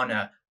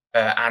mana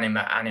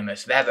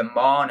animus. They're the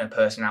mana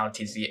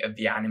personalities of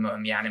the anima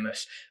and the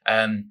animus,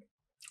 and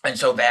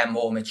so they're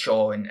more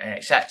mature and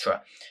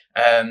etc.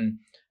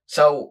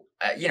 So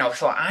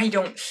so I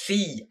don't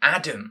see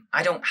Adam.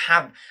 I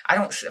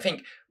don't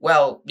think,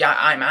 well, yeah,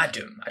 I'm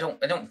Adam. I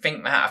don't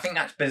think that. I think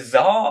that's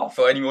bizarre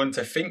for anyone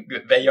to think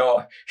that they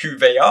are who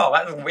they are.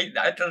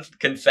 That's a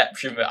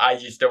conception that I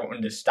just don't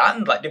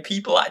understand. Like, do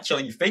people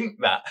actually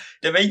think that?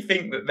 Do they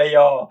think that they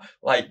are,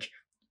 like,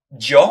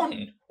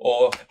 John?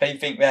 Or they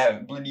think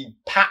they're bloody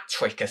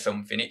Patrick or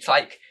something? It's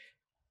like,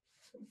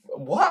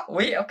 what?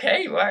 Wait,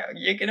 okay, well,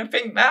 you're gonna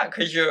think that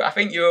because I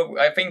think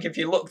if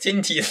you looked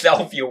into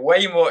yourself, you're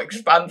way more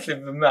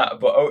expansive than that.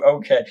 But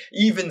okay,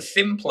 even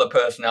simpler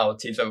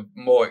personalities are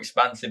more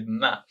expansive than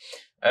that.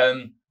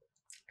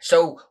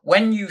 So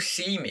when you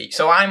see me,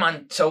 so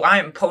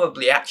I'm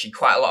probably actually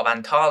quite a lot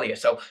of Antalya.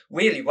 So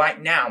really,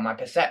 right now, my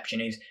perception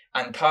is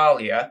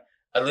Antalya,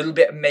 a little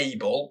bit of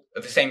Mabel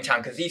at the same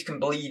time, because these can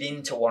bleed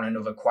into one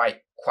another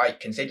quite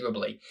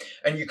considerably.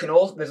 And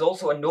there's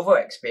also another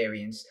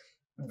experience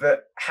that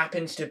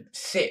happens to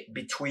sit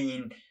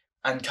between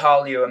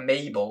Antalya and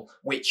Mabel,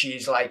 which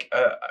is like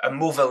a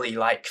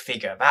motherly-like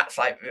figure. That's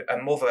like a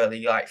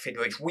motherly-like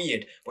figure. It's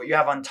weird, but you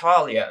have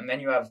Antalya and then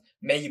you have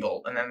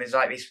Mabel, and then there's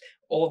like this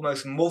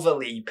almost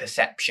motherly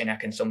perception I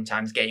can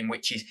sometimes gain,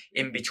 which is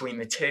in between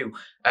the two.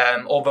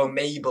 Although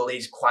Mabel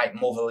is quite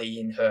motherly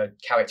in her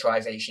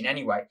characterization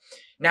anyway.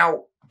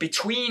 Now,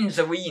 between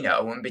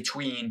Zarino and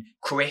between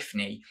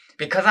Kurifni,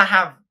 because I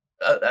have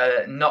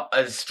not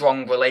as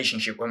strong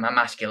relationship with my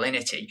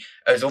masculinity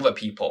as other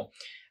people,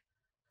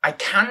 I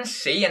can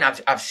see, and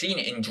I've seen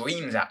it in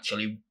dreams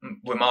actually,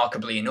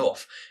 remarkably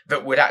enough,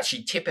 that would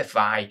actually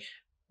typify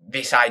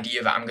this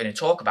idea that I'm going to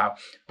talk about.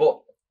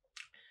 But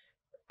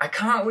I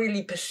can't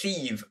really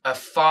perceive a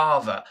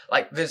father.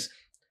 Like,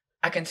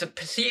 I can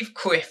perceive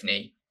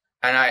Kurifni,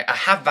 and I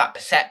have that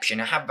perception.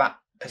 I have that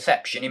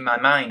perception in my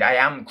mind. I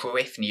am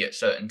Kurifni at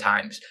certain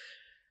times.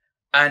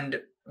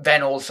 And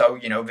then also,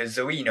 there's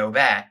Zarino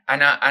there.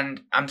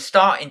 And I'm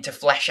starting to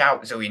flesh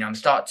out Zarino. I'm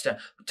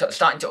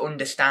starting to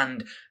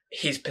understand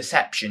his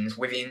perceptions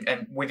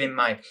within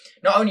my,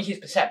 not only his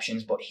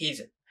perceptions, but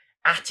his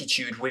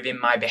attitude within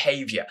my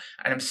behaviour.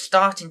 And I'm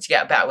starting to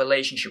get a better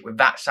relationship with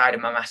that side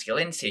of my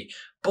masculinity.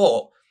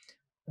 But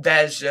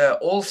there's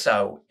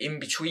also, in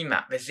between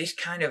that, there's this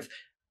kind of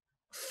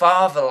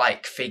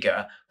father-like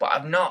figure, but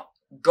I've not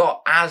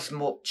got as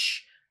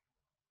much,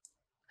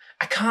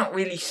 I can't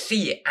really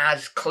see it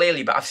as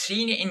clearly, but I've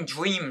seen it in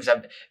dreams.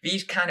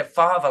 These kind of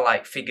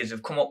father-like figures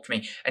have come up to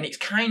me, and it's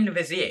kind of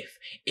as if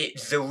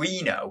it's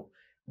Zarino,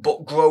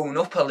 but grown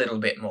up a little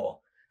bit more.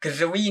 Because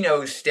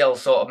Zarino's still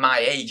sort of my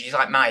age. He's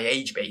like my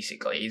age,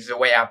 basically, is the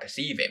way I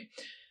perceive him.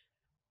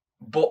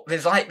 But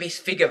there's like this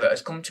figure that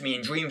has come to me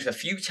in dreams a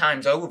few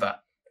times over,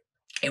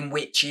 in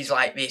which he's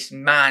like this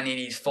man in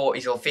his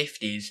 40s or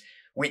 50s,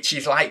 which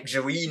is like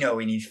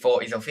Zarino in his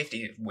 40s or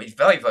 50s. It's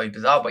very, very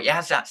bizarre, but he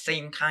has that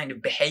same kind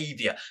of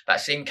behaviour,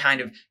 that same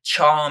kind of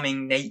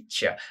charming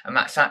nature, and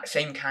that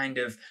same kind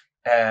of,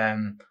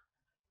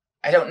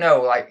 I don't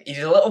know, like, he's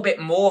a little bit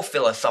more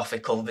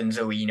philosophical than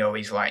Zarino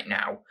is right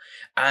now.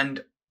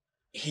 And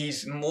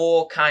he's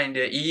more kind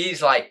of, he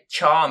is like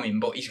charming,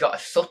 but he's got a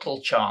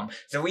subtle charm.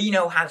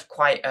 Zarino has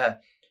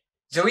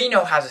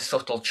a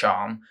subtle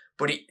charm,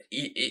 but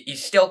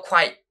he's still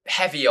quite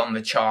heavy on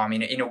the charm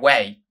in a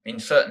way, in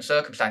certain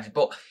circumstances.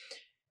 But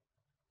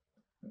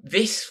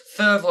this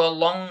further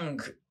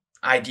along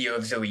idea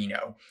of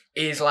Zarino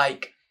is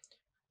like,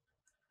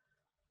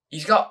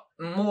 he's got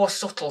more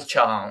subtle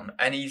charm,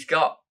 and he's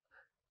got,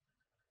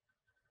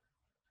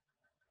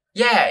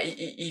 yeah,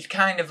 he's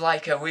kind of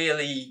like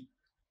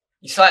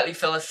he's slightly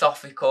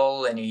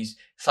philosophical, and he's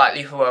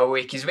slightly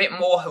heroic. He's a bit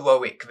more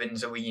heroic than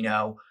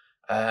Zarino.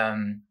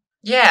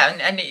 Yeah,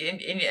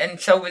 and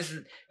so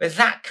there's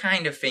that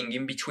kind of thing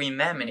in between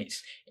them, and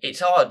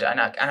it's odd,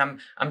 and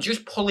I'm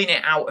just pulling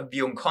it out of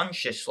the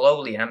unconscious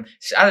slowly, and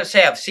as I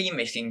say, I've seen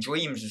this in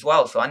dreams as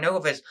well, so I know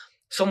there's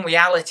some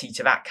reality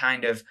to that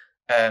kind of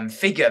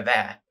figure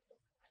there.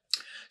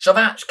 So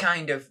that's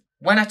kind of,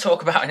 when I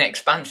talk about an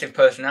expansive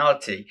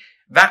personality,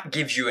 that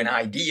gives you an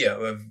idea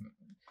of,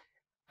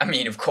 I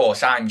mean, of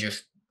course, I'm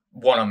just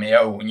one on my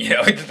own,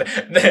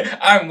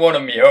 I'm one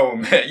on my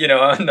own,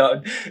 I'm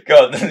not,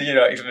 God,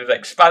 it was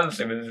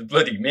expansive as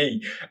bloody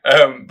me,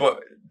 but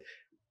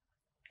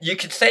you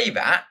could say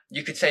that,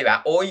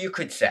 or you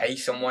could say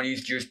someone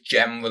who's just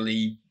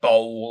generally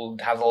bold,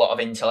 has a lot of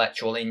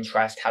intellectual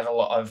interest, has a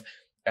lot of,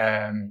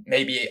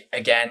 maybe,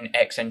 again,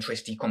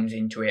 eccentricity comes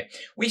into it.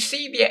 We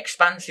see the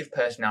expansive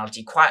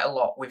personality quite a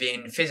lot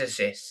within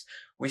physicists.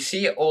 We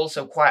see it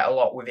also quite a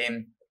lot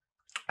within,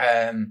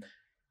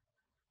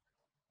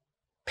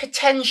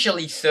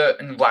 potentially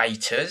certain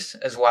writers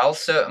as well.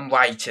 Certain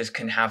writers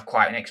can have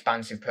quite an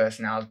expansive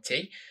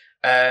personality.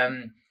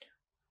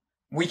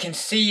 We can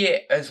see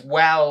it as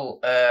well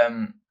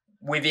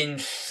within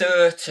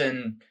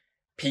certain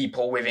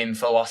people within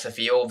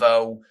philosophy,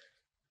 although,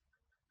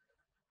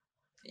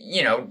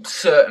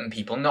 certain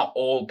people, not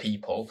all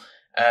people.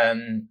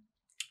 And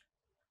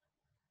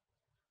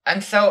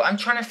so I'm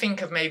trying to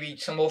think of maybe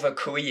some other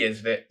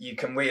careers that you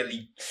can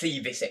really see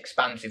this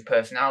expansive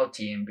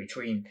personality in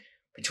between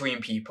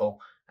people.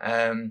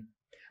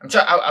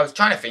 I was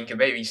trying to think of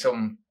maybe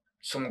some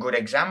good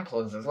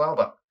examples as well,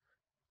 but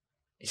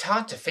it's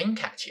hard to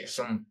think actually of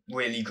some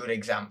really good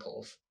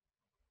examples.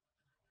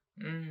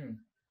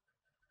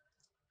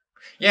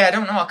 Yeah, I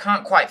don't know. I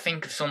can't quite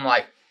think of some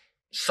like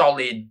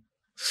solid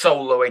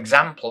solo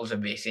examples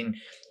of this in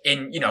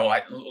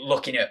like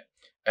looking at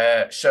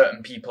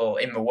certain people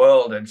in the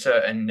world and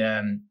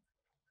certain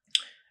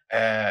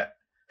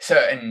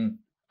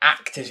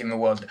actors in the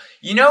world.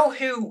 You know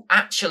who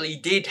actually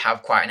did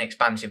have quite an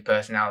expansive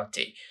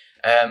personality?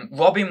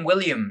 Robin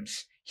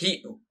Williams.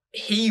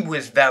 He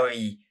was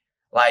very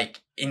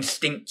like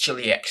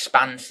instinctually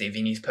expansive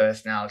in his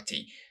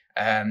personality.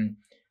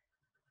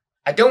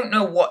 I don't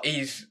know what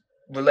his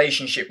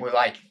relationship with,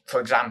 like, for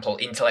example,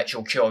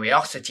 intellectual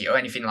curiosity or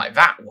anything like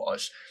that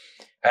was.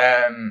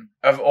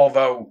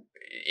 Although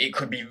it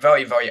could be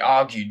very, very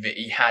argued that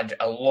he had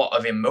a lot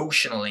of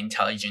emotional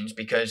intelligence,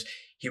 because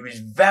he was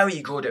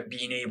very good at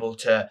being able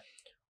to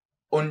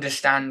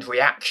understand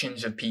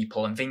reactions of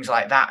people and things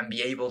like that, and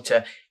be able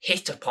to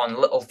hit upon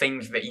little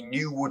things that he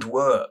knew would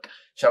work.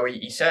 So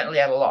he certainly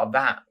had a lot of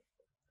that.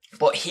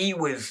 But he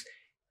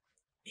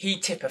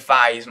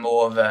typifies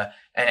more of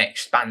an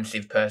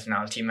expansive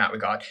personality in that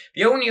regard.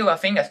 The only other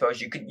thing, I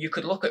suppose, you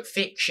could look at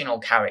fictional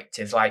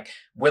characters like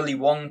Willy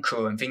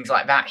Wonka and things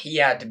like that. He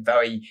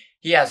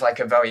has like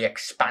a very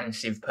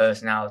expansive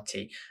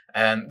personality.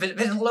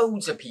 There's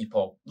loads of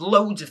people,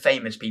 loads of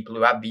famous people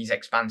who have these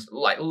expansive,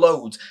 like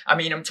loads. I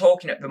mean, I'm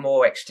talking at the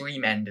more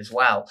extreme end as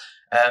well.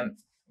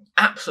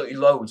 Absolutely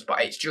loads,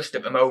 but it's just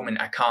at the moment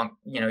I can't,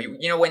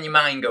 when your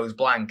mind goes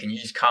blank and you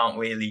just can't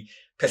really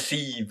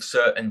perceive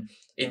certain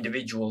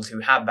individuals who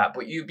have that,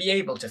 but you'd be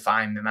able to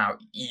find them out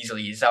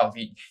easily yourself.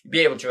 You'd be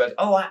able to realize,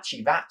 oh,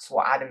 actually, that's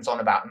what Adam's on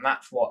about, and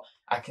that's what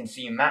I can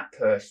see in that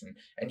person,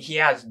 and he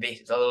has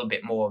this, a little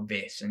bit more of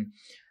this, and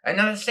as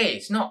I say,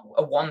 it's not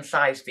a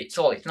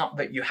one-size-fits-all. It's not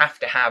that you have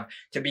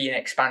to be an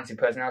expansive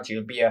personality,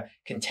 or be a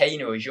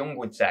container, as Jung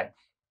would say.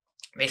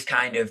 This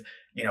kind of,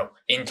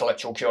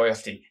 intellectual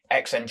curiosity,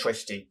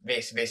 eccentricity,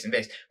 this, and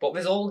this. But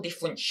there's all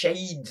different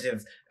shades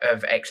of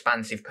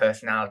expansive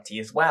personality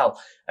as well.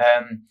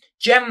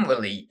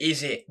 Generally,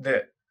 is it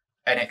that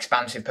an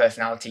expansive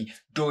personality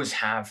does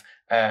have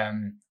a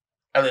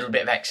little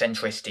bit of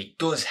eccentricity,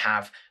 does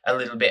have a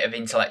little bit of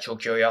intellectual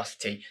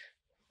curiosity?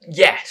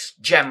 Yes,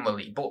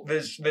 generally, but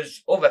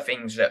there's other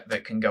things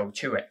that can go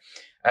to it.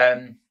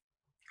 And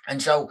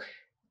so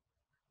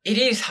it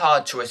is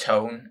hard to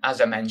atone, as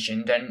I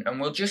mentioned,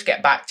 and we'll just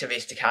get back to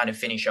this to kind of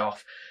finish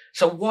off.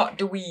 So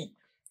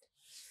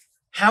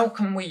how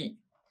can we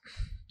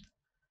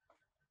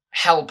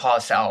help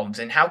ourselves,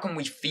 and how can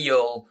we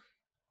feel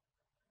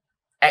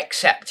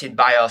accepted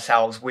by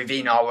ourselves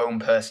within our own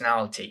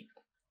personality?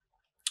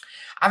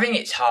 I think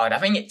it's hard. I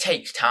think it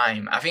takes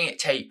time. I think it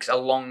takes a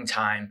long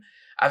time.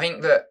 I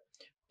think that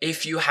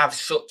if you have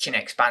such an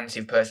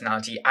expansive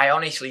personality, I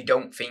honestly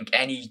don't think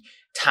any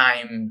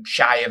time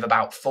shy of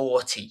about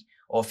 40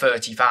 or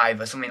 35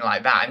 or something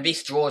like that. And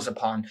this draws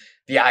upon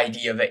the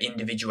idea of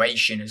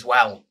individuation as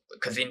well,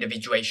 because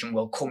individuation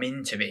will come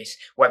into this,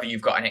 whether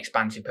you've got an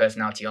expansive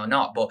personality or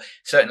not. But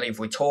certainly if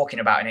we're talking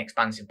about an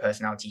expansive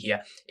personality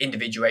here,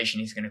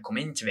 individuation is going to come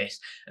into this.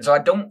 And so I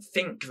don't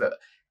think that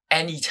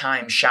any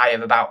time shy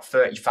of about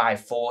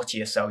 35,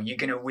 40 or so, you're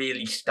going to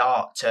really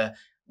start to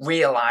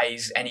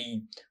realize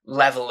any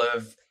level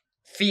of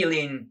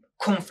feeling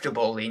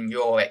comfortable in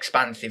your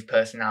expansive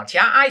personality.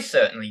 I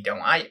certainly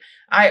don't.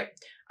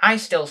 I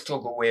still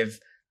struggle with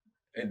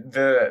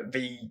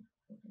the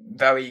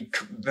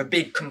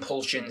big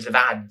compulsions of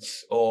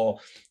ads, or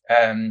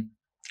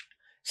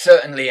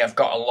certainly I've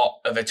got a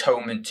lot of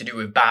atonement to do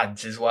with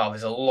bads as well.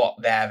 There's a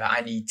lot there that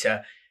I need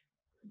to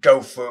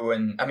go through,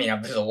 and I mean,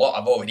 there's a lot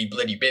I've already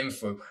bloody been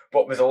through,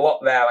 but there's a lot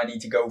there I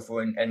need to go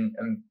through and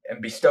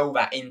bestow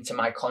that into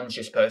my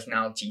conscious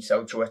personality,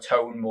 so to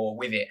atone more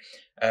with it.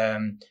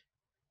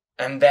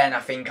 And then I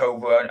think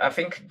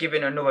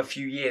given another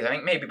few years, I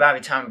think maybe by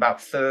the time I'm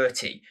about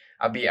 30,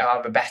 I'll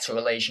have a better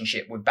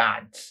relationship with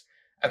bads.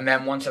 And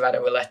then once I've had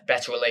a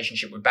better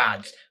relationship with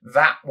bads,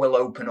 that will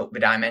open up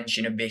the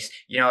dimension of this,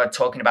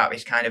 talking about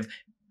this kind of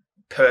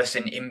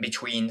person in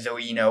between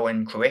Zorino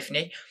and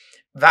Coryphony.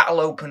 That'll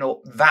open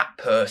up that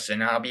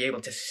person, and I'll be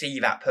able to see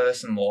that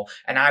person more,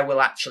 and I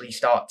will actually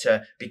start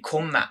to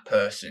become that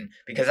person,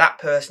 because that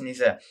person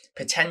is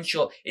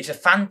it's a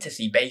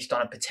fantasy based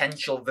on a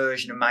potential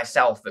version of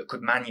myself that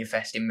could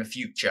manifest in the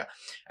future.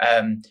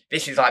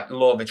 This is like the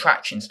law of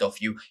attraction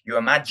stuff. You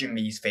imagine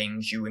these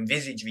things, you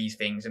envisage these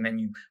things, and then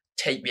you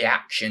take the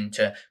action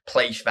to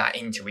place that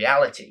into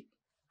reality.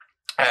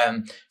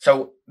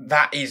 So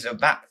that is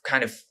that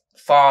kind of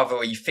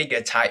fatherly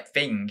figure type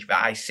thing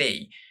that I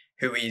see,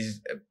 who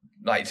is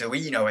like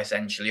Zorino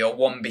essentially, or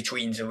one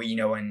between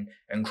Zorino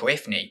and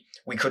Coryphony.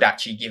 We could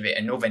actually give it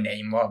another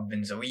name rather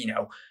than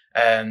Zorino.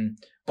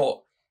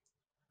 But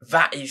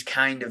that is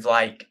kind of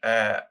like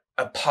a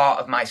part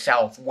of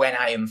myself when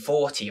I am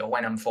 40 or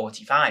when I'm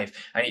 45.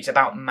 And it's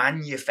about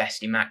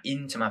manifesting that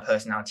into my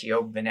personality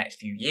over the next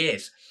few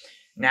years.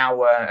 Now,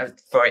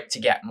 for it to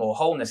get more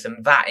wholeness,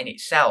 and that in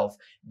itself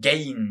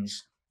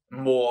gains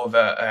more of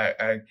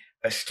a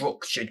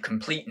structured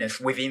completeness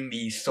within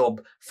these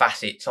sub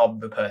facets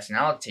of the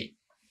personality.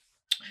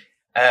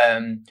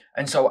 And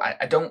so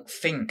I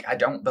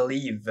don't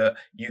believe that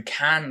you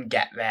can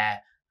get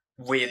there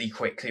really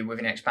quickly with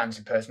an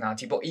expansive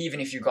personality, but even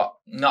if you've got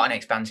not an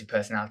expansive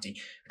personality,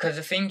 because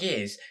the thing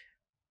is,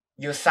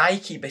 your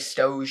psyche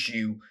bestows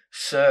you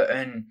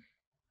certain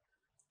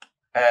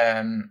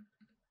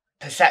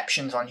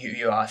perceptions on who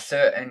you are,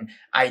 certain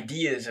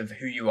ideas of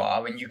who you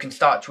are, and you can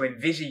start to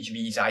envisage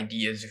these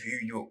ideas of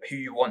who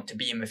you want to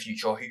be in the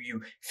future, or who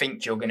you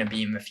think you're going to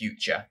be in the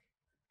future.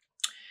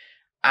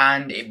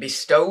 And it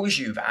bestows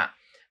you that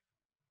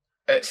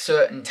at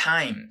certain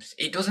times.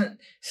 It doesn't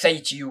say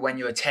to you when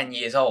you're 10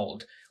 years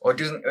old, or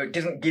it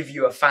doesn't give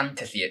you a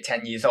fantasy at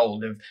 10 years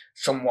old of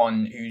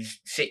someone who's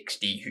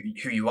 60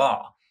 who you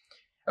are.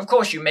 Of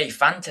course, you may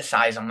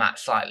fantasize on that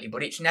slightly,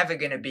 but it's never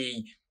going to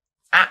be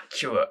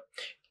accurate.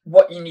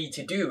 What you need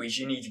to do is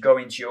you need to go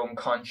into your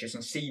unconscious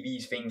and see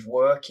these things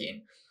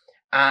working,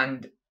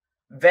 and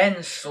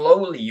then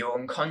slowly your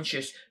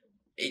unconscious,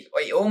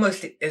 it's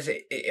almost as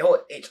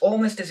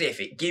if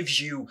it gives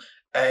you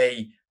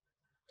a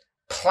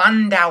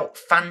planned out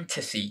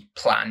fantasy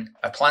plan,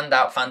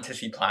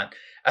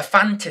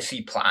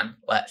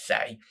 let's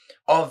say,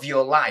 of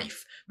your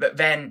life, that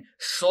then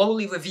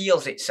slowly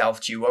reveals itself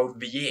to you over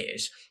the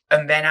years,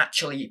 and then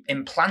actually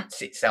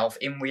implants itself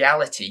in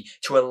reality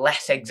to a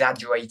less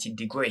exaggerated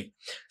degree.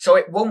 So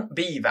it won't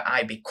be that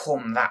I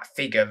become that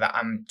figure that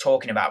I'm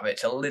talking about,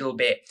 that's a little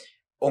bit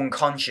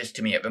unconscious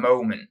to me at the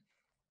moment.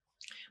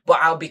 But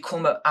I'll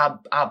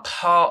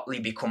partly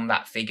become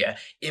that figure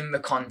in the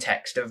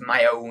context of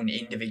my own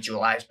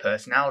individualized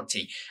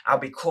personality. I'll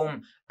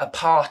become a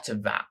part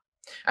of that.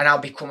 And I'll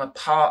become a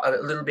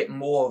little bit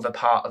more of a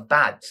part of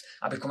Bads.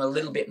 I'll become a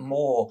little bit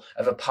more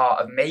of a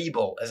part of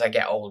Mabel as I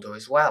get older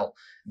as well.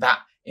 That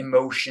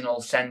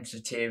emotional,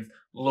 sensitive,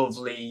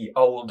 lovely,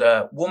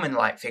 older,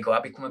 woman-like figure.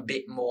 I'll become a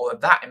bit more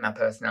of that in my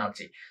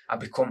personality. I'll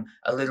become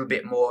a little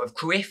bit more of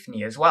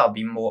Courtney as well,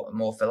 be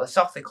more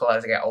philosophical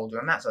as I get older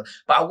and that sort.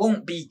 But I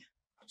won't be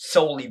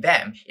solely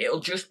them. It'll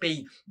just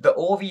be that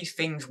all these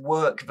things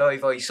work very,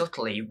 very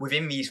subtly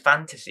within these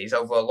fantasies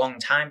over a long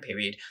time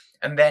period,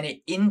 and then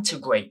it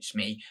integrates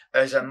me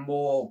as a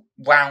more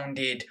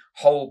rounded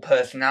whole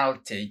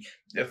personality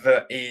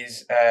that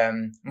is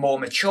more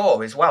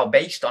mature as well,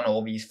 based on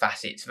all these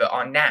facets that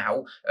are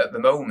now, at the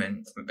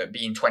moment,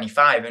 being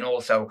 25, and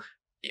also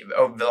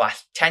over the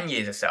last 10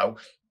 years or so,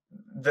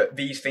 that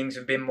these things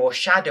have been more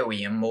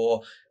shadowy and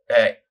more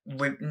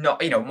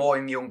more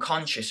in the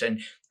unconscious,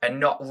 and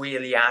not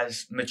really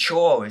as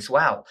mature as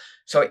well.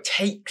 So it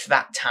takes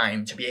that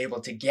time to be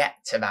able to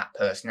get to that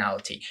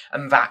personality,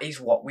 and that is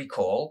what we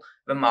call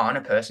the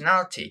Mana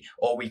personality,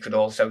 or we could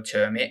also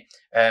term it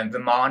the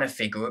Mana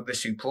figure of the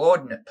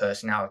superordinate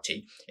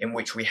personality, in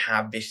which we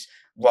have this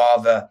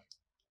this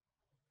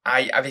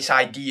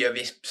idea,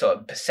 this sort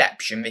of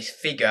perception, this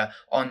figure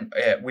on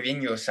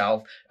within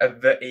yourself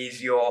that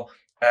is your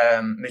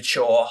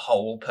mature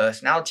whole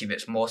personality,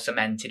 that's more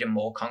cemented and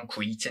more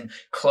concrete and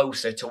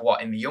closer to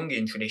what in the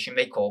Jungian tradition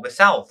they call the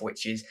self,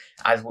 which is,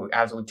 as we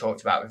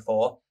talked about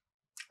before,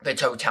 the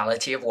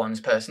totality of one's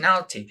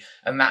personality.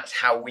 And that's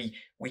how we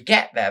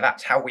get there.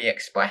 That's how we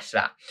express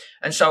that.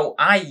 And so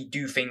I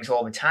do things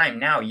all the time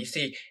now. You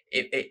see,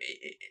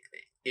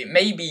 it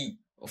may be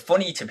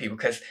funny to people,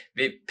 because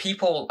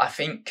people, I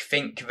think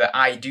that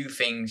I do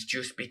things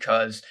just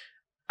because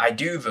I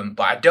do them,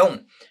 but I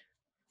don't.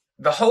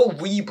 The whole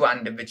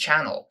rebrand of the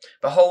channel,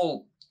 the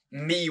whole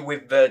me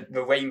with the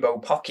rainbow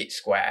pocket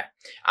square,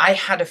 I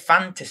had a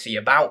fantasy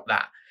about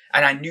that,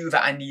 and I knew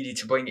that I needed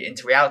to bring it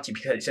into reality,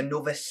 because it's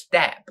another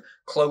step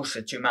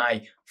closer to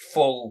my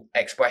full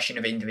expression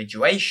of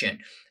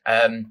individuation.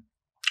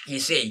 You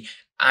see,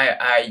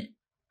 I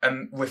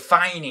am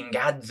refining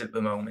ads at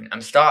the moment.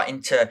 I'm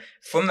starting to,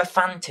 from the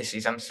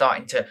fantasies, I'm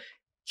starting to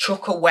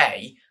chuck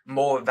away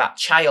more of that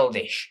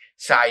childish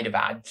side of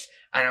ads,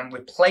 and I'm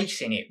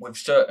replacing it with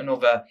certain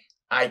other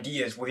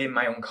ideas within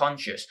my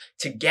unconscious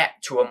to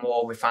get to a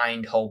more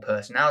refined whole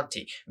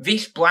personality.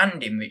 This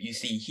branding that you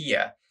see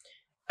here,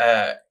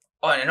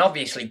 and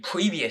obviously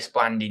previous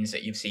brandings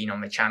that you've seen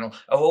on the channel,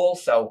 are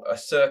also a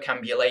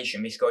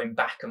circambulation, this going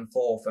back and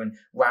forth and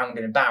round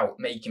and about,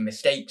 making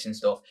mistakes and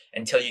stuff,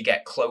 until you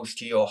get close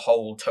to your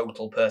whole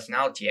total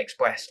personality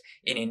expressed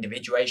in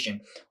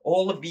individuation.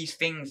 All of these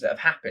things that have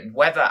happened,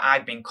 whether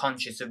I've been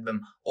conscious of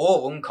them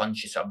or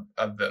unconscious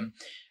of them,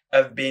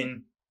 have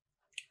been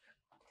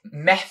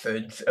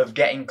methods of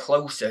getting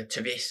closer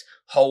to this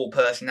whole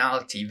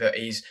personality that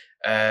is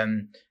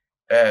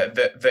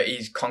that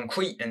is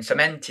concrete and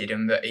cemented,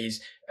 and that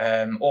is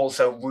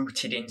also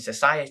rooted in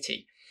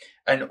society.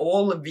 And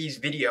all of these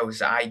videos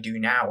that I do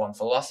now on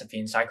philosophy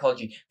and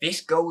psychology, this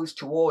goes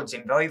towards,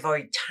 in very,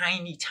 very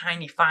tiny,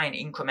 fine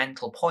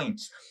incremental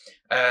points,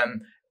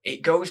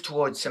 it goes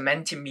towards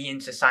cementing me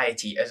in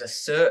society as a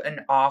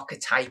certain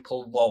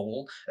archetypal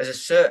role, as a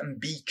certain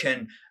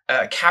beacon,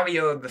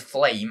 carrier of the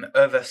flame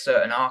of a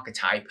certain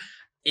archetype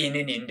in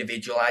an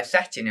individualized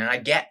setting. And I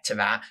get to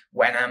that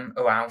when I'm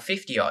around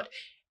 50 odd.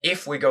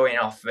 if we're going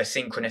off the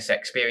synchronous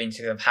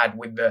experiences I've had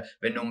with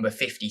the number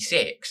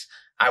 56,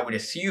 I would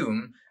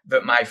assume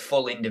that my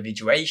full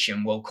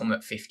individuation will come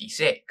at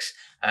 56.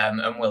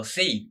 And we'll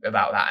see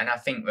about that. And I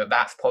think that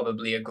that's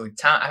probably a good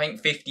time. I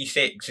think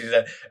 56 is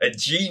a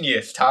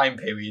genius time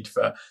period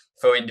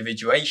for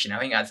individuation. I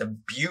think that's I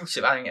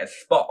think that's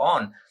spot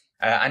on.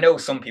 I know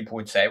some people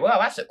would say, well,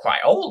 that's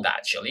quite old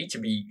actually to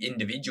be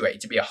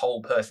individuated, to be a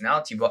whole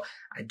personality. But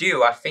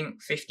I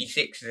think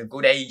 56 is a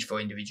good age for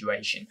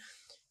individuation.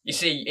 You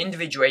see,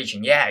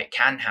 individuation, yeah, it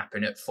can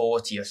happen at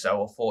 40 or so,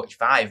 or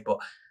 45, but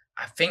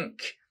I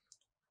think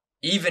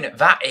even at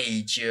that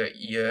age,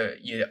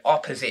 your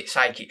opposite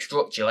psychic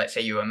structure, let's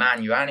say you're a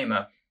man, you're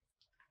anima,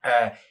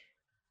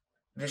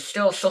 there's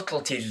still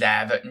subtleties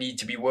there that need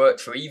to be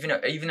worked through, even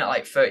at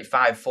like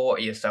 35,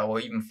 40 or so, or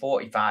even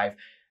 45.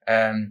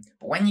 But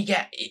when you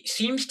get, it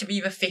seems to be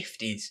the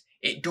 50s.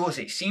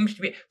 It seems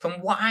to be, from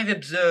what I've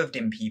observed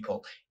in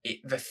people,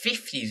 the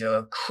 50s are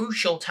a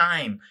crucial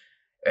time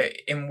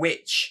in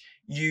which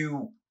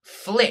you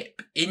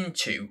flip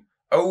into,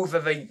 over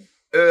the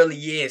early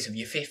years of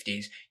your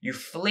 50s, you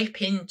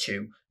flip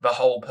into the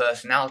whole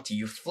personality,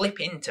 you flip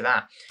into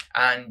that,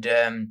 and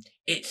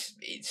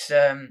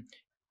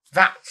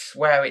that's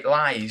where it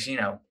lies, you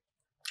know.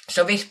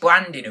 So this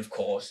branding, of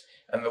course,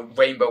 and the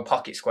rainbow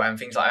pocket square and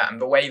things like that, and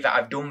the way that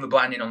I've done the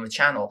branding on the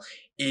channel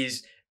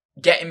is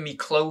getting me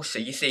closer.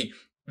 You see,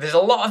 there's a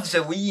lot of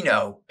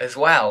Zerino as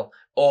well,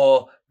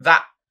 or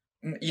that,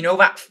 you know,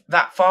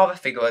 that father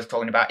figure I was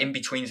talking about in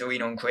between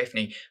Zerino and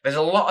Griffney. There's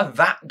a lot of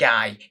that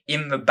guy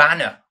in the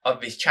banner of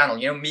this channel.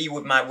 You know, me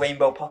with my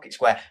rainbow pocket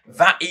square.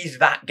 That is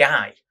that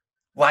guy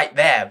right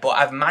there. But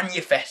I've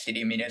manifested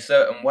him in a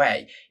certain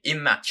way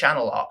in that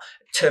channel art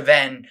to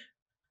then,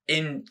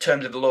 in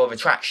terms of the law of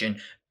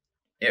attraction,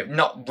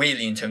 not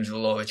really in terms of the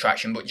law of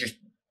attraction, but just,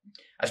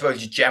 I suppose,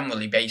 just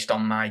generally based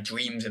on my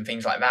dreams and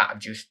things like that, I've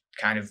just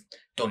kind of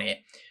done it.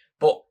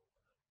 But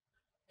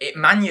it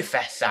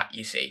manifests that,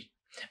 you see.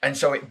 And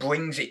so it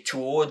brings it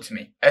towards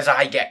me as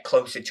I get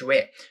closer to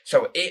it.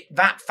 So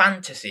that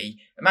fantasy,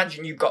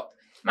 imagine you've got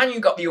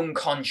the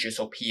unconscious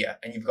up here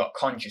and you've got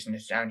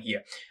consciousness down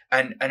here.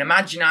 And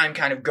imagine I'm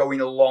kind of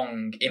going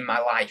along in my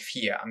life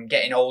here. I'm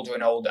getting older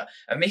and older.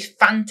 And this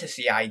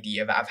fantasy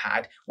idea that I've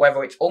had,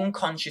 whether it's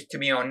unconscious to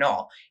me or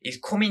not, is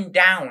coming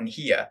down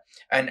here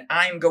and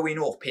I'm going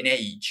up in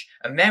age.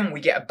 And then we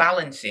get a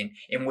balancing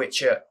in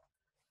which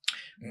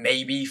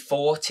maybe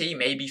 40,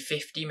 maybe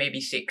 50,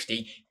 maybe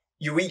 60,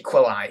 you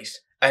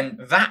equalize. And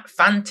that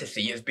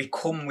fantasy has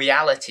become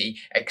reality,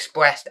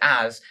 expressed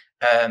as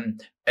an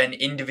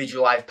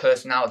individualized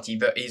personality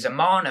that is a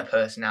mana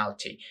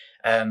personality.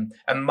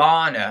 A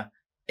mana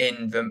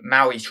in the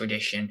Maori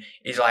tradition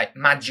is like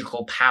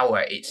magical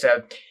power.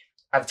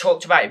 I've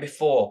talked about it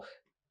before.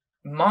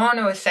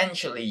 Mana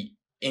essentially,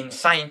 in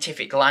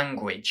scientific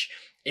language,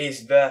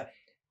 is the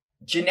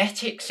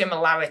genetic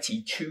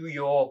similarity to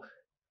your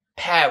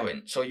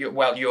parents, or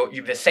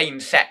you're the same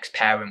sex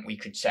parent, we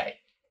could say.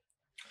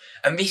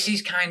 And this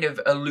is kind of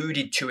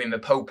alluded to in the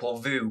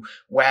Popol Vuh,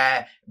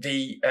 where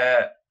the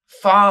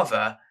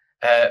father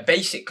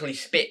basically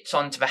spits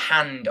onto the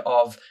hand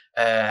of,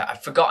 I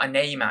forgot a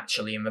name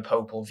actually in the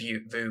Popol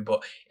Vuh,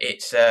 but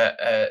it's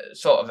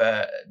sort of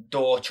a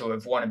daughter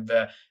of one of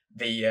the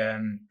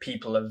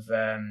people of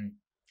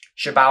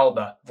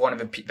Shabalba, one of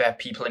the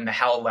people in the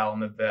Hell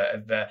realm of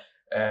the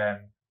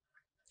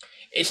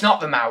it's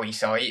not the Maui,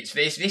 sorry,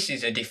 this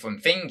is a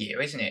different thing here,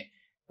 isn't it?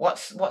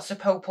 What's the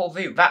Popol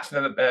Vuh? That's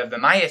the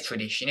Maya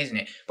tradition, isn't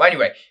it? But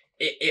anyway,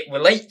 it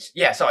relates.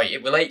 Yeah, sorry,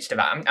 it relates to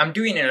that. I'm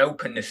doing an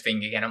openness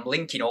thing again. I'm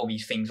linking all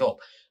these things up.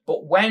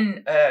 But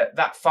when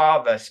that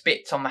father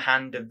spits on the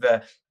hand of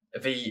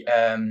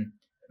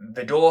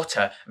the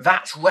daughter,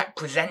 that's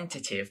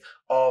representative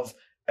of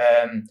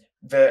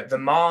the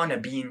mana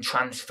being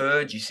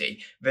transferred. You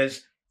see,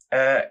 there's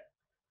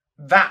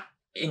that.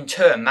 In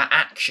turn, that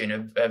action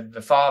of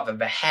the father,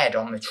 the head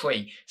on the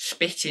tree,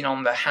 spitting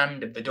on the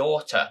hand of the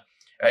daughter,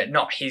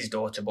 not his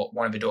daughter, but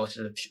one of the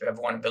daughters of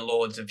one of the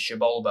lords of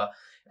Shabalba,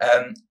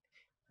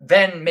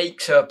 then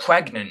makes her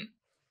pregnant.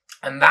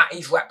 And that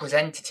is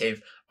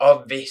representative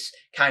of this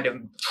kind of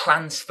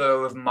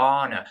transfer of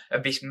mana,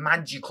 of this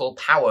magical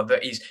power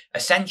that is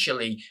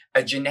essentially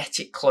a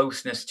genetic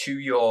closeness to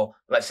your,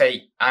 let's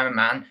say I'm a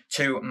man,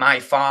 to my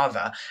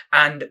father.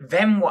 And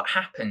then what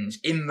happens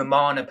in the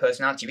mana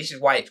personality, this is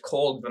why it's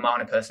called the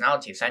mana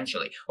personality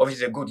essentially, or this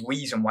is a good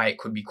reason why it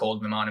could be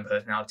called the mana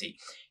personality,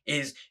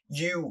 is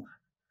you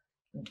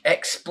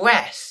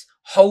express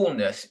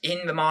wholeness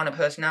in the mana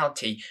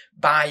personality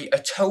by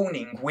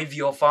atoning with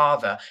your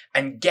father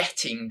and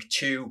getting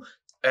to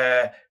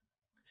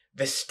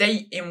the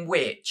state in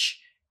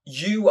which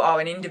you are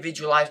an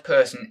individualized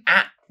person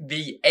at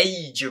the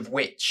age of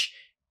which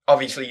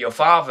obviously your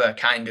father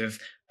kind of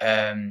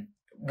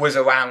was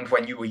around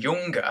when you were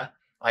younger,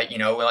 like,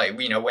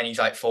 when he's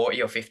like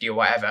 40 or 50 or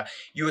whatever.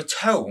 You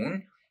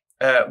atone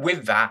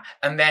with that,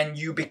 and then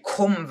you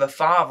become the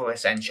father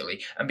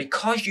essentially. And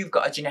because you've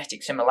got a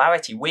genetic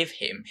similarity with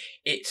him,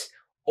 it's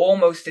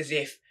almost as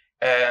if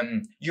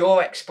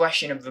your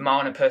expression of the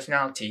Vimana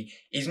personality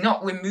is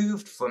not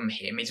removed from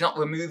him, it's not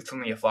removed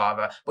from your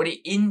father, but it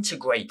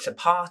integrates a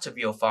part of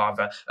your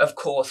father, of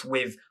course,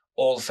 with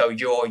also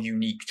your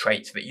unique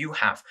traits that you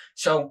have.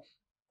 So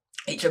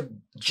it's a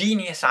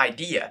genius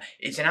idea.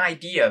 It's an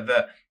idea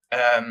that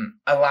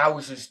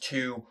allows us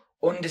to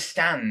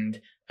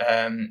understand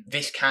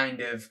this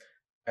kind of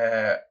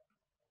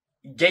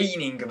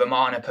gaining of a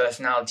Vimana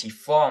personality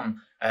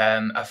from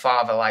a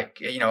father, like,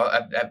 you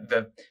know,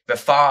 the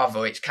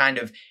father. It's kind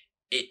of,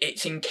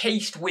 it's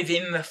encased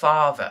within the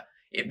father.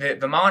 The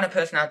Vimana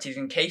personality is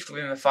encased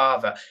within the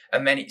father,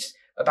 and then it's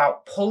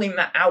about pulling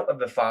that out of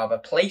the father,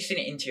 placing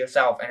it into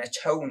yourself, and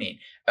atoning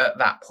at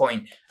that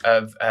point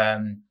of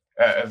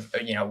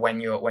you know, when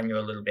you're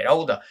a little bit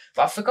older.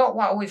 But I forgot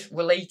what I was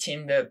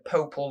relating the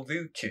Popol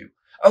Vuh to.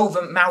 Oh,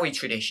 the Maori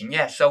tradition.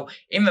 Yeah. So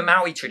in the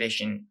Maori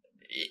tradition,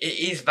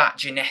 it is that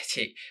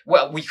genetic,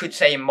 well, we could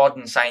say in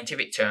modern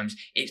scientific terms,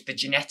 it's the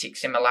genetic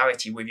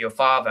similarity with your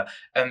father,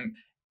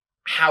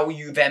 how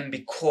you then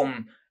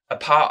become a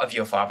part of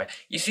your father.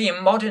 You see,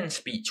 in modern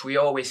speech, we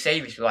always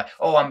say this, like,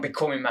 oh, I'm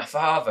becoming my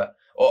father,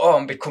 or oh,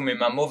 I'm becoming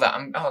my mother,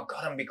 oh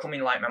God, I'm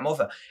becoming like my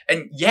mother.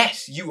 And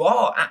yes, you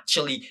are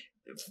actually,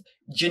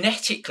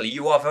 genetically,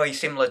 you are very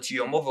similar to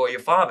your mother or your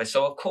father.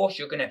 So of course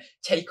you're going to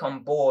take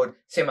on board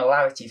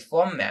similarities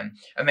from them,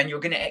 and then you're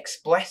going to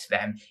express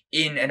them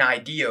in an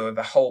idea of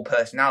a whole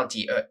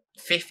personality at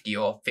 50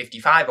 or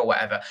 55 or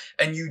whatever.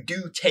 And you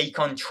do take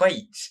on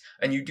traits,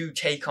 and you do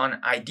take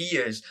on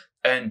ideas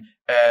and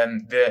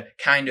the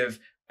kind of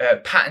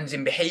patterns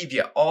in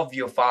behavior of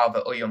your father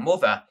or your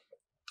mother.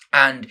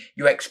 And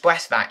you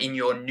express that in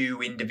your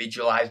new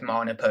individualized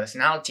Vimana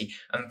personality.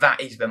 And that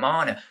is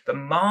Vimana.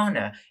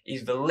 Vimana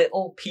is the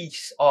little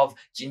piece of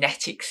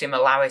genetic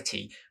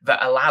similarity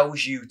that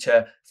allows you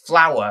to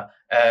flower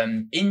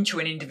into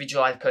an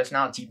individualized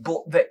personality,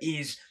 but that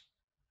is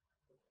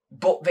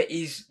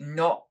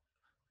not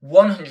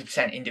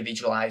 100%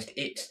 individualized.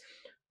 It's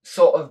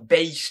sort of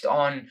based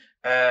on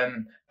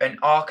an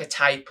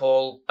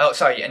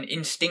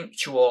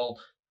instinctual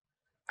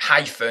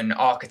hyphen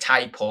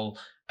archetypal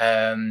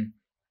kind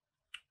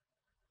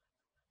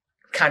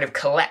of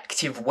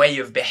collective way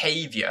of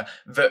behavior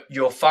that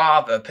your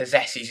father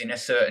possesses in a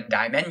certain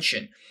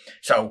dimension.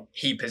 So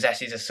he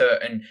possesses a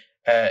certain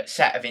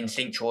set of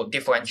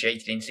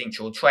differentiated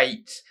instinctual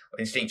traits or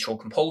instinctual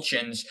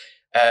compulsions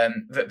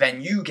that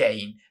then you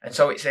gain. And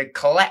so it's a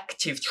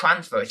collective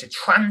transfer. It's a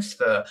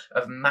transfer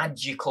of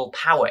magical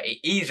power. It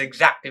is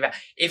exactly that.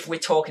 If we're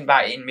talking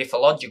about it in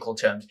mythological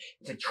terms,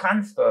 it's a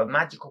transfer of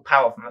magical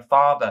power from the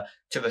father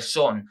to the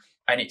son.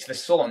 And it's the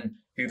son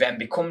who then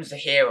becomes the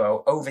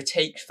hero,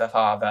 overtakes the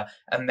father,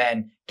 and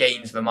then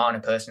gains the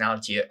Vimana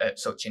personality at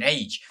such an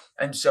age.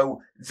 And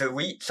so,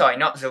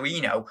 not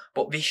Zorino,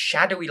 but this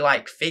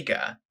shadowy-like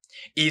figure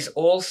is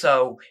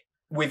also,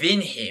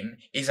 within him,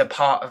 is a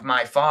part of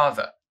my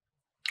father.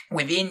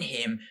 Within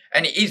him,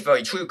 and it is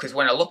very true, because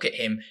when I look at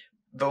him,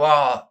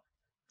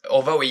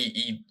 although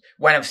he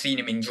when I've seen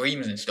him in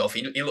dreams and stuff,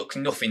 he looks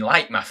nothing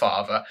like my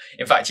father.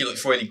 In fact, he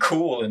looks really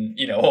cool and,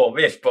 you know, all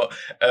this, but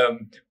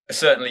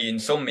certainly in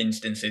some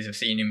instances I've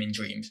seen him in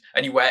dreams.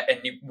 And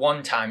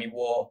one time he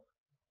wore,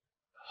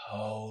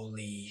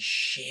 holy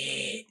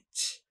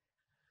shit.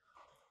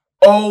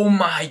 Oh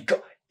my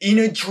God, in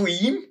a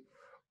dream,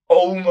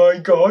 oh my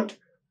God,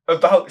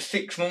 about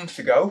 6 months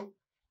ago,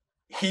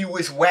 he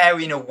was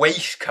wearing a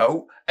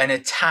waistcoat and a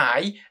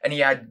tie, and he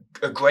had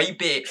a grey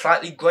beard,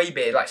 slightly grey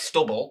beard, like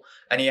stubble,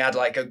 and he had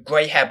like a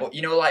grey hair, but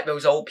you know, like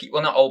those old people,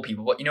 well, not old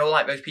people, but you know,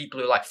 like those people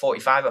who are like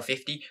 45 or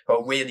 50 who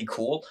are really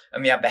cool,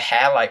 and they have the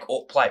hair like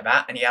up like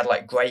that, and he had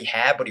like grey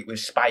hair, but it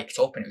was spiked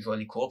up, and it was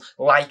really cool,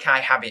 like I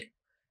have it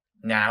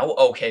now.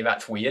 Okay,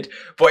 that's weird,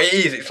 but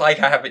it's like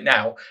I have it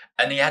now.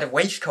 And he had a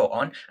waistcoat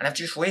on, and I've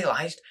just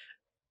realised,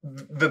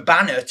 the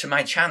banner to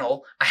my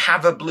channel, I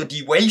have a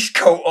bloody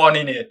waistcoat on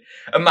in it,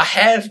 and my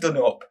hair's done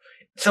up.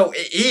 So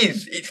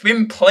it's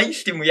been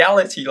placed in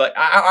reality. Like,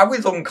 I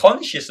was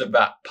unconscious of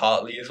that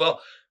partly as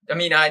well. I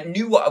mean, I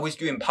knew what I was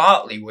doing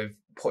partly with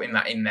putting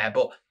that in there,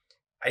 but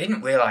I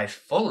didn't realise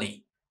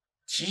fully.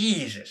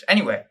 Jesus.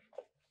 Anyway,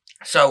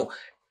 so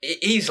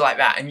it is like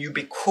that, and you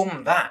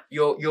become that.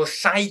 Your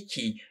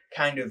psyche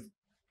kind of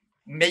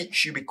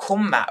makes you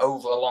become that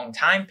over a long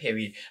time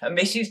period. And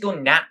this is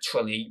done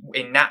naturally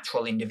in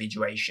natural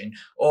individuation,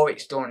 or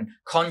it's done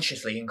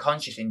consciously in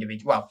conscious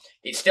individuation. Well,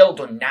 it's still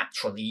done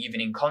naturally even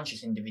in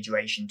conscious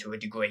individuation to a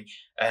degree.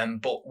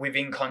 But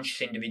within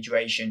conscious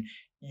individuation,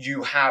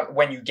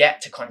 when you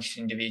get to conscious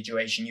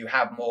individuation, you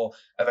have more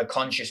of a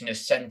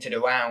consciousness centered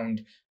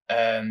around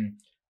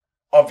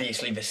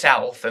obviously the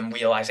self and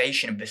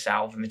realization of the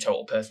self and the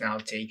total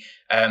personality.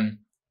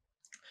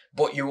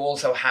 But you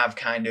also have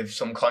kind of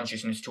some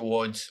consciousness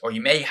towards, or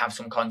you may have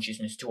some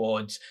consciousness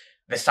towards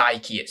the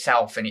psyche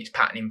itself and its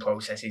patterning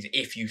processes,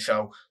 if you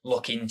so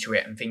look into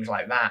it and things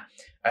like that.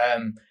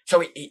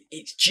 So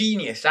it's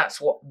genius. That's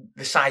what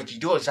the psyche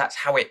does. That's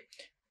how it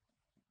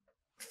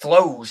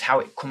flows, how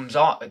it comes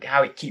out,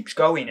 how it keeps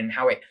going, and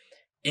how it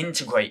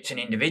integrates an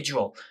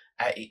individual.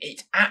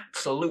 It's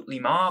absolutely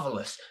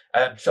marvellous.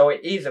 So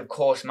it is, of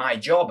course, my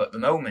job at the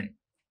moment,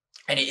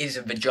 and it is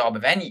the job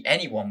of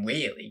anyone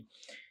really,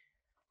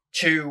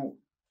 to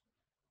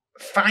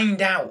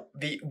find out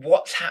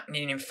what's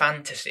happening in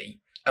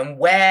fantasy and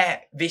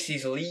where this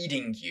is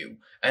leading you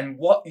and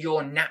what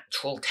your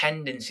natural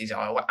tendencies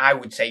are. I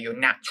would say your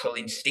natural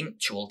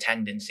instinctual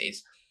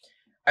tendencies,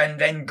 and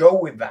then go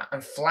with that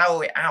and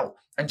flower it out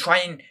and try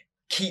and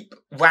keep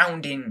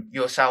rounding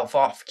yourself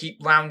off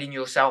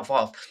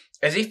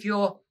as if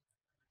you're,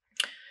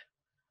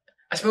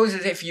 I suppose,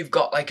 as if you've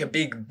got like a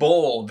big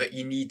ball that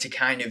you need to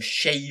kind of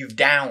shave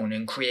down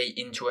and create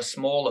into a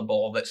smaller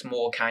ball that's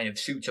more kind of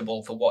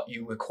suitable for what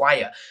you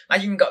require.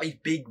 Imagine you've got this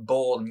big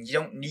ball and you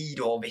don't need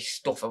all this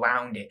stuff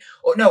around it.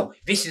 Or no,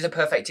 this is a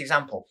perfect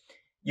example.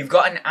 You've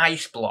got an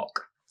ice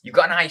block.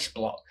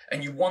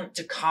 And you want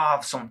to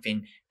carve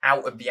something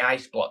out of the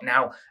ice block.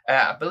 Now,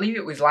 I believe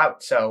it was Lao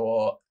Tzu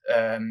or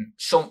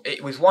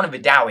it was one of the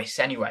Taoists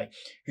anyway,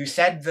 who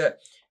said that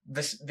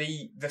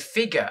the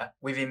figure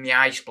within the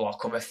ice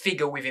block, or the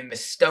figure within the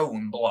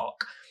stone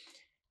block,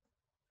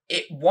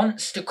 it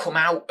wants to come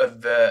out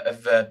of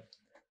the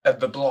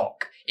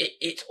block.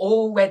 It's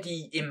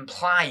already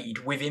implied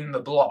within the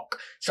block.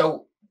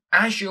 So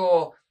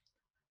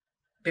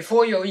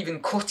before you're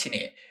even cutting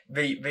it,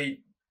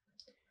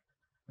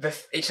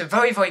 it's a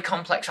very, very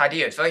complex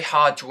idea. It's very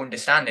hard to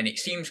understand, and it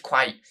seems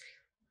quite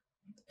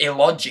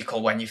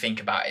illogical when you think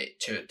about it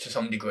to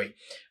some degree.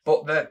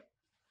 But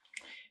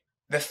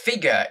the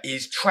figure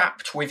is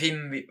trapped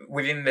within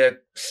the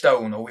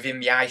stone or within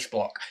the ice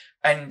block,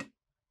 and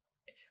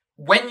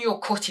when you're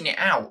cutting it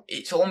out,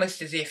 it's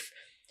almost as if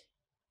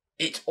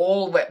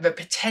the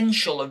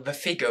potential of the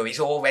figure is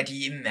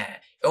already in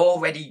there,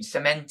 already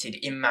cemented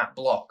in that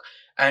block.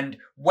 And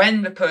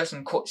when the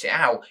person cuts it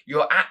out,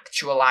 you're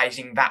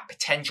actualizing that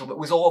potential that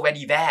was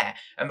already there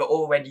and that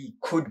already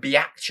could be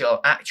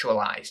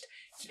actualized.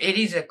 It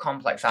is a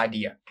complex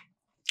idea,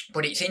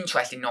 but it's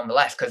interesting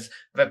nonetheless, because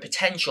the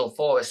potential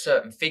for a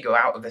certain figure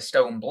out of a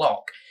stone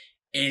block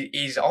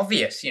is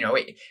obvious. You know,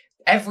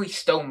 every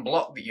stone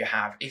block that you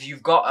have, if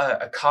you've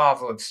got a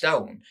carver of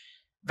stone,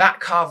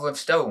 that carver of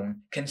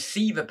stone can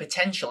see the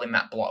potential in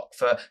that block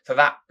for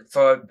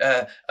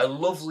a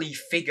lovely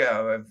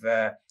figure of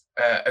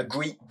a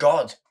Greek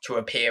god to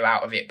appear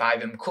out of it by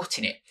them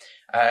cutting it.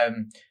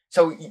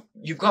 So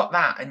you've got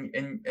that,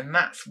 and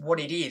that's what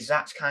it is.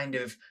 That's kind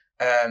of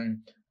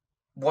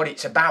what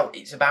it's about.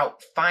 It's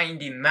about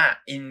finding that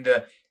in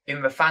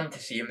the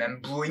fantasy and then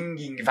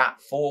bringing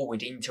that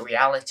forward into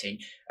reality,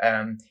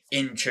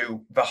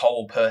 into the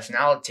whole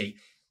personality,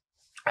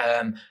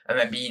 and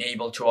then being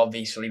able to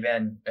obviously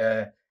then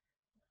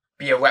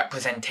be a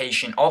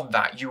representation of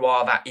that. You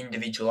are that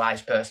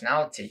individualized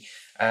personality.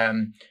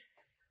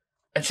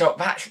 And so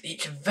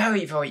it's a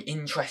very, very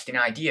interesting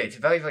idea. It's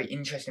a very, very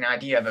interesting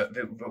idea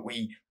that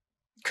we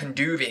can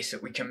do this,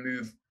 that we can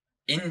move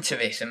into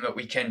this, and that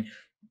we can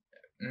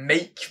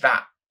make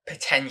that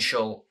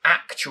potential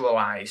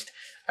actualized.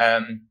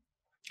 Now,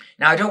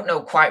 I don't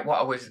know quite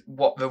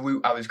what the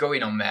route I was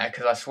going on there,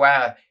 because I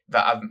swear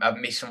that I've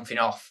missed something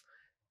off,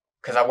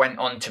 because I went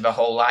on to the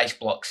whole ice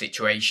block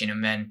situation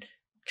and then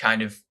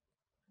kind of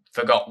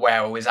forgot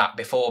where I was at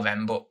before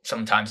then. But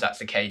sometimes that's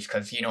the case,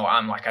 because, you know,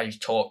 I'm like, I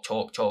just talk.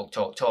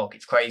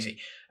 It's crazy.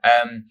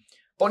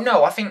 But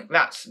no, I think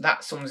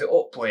that sums it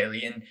up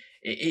really, and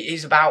it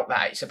is about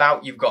that. It's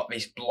about, you've got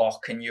this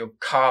block and you're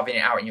carving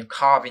it out, and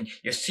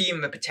you're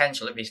seeing the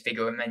potential of this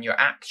figure, and then you're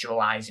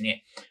actualizing it.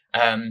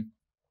 And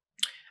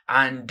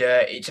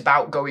it's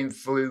about going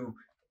through.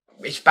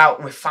 It's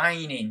about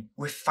refining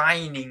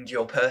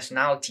your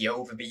personality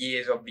over the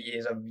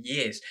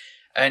years.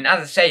 And as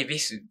I say,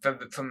 this,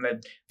 from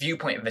the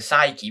viewpoint of the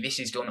psyche, this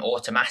is done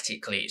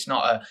automatically. It's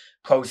not a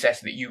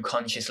process that you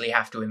consciously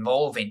have to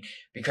involve in,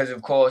 because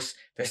of course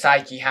the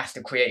psyche has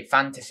to create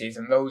fantasies,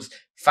 and those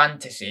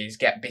fantasies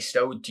get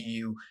bestowed to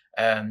you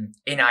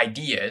in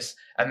ideas,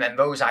 and then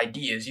those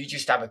ideas you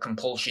just have a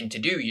compulsion to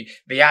do.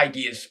 The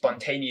ideas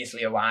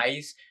spontaneously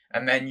arise,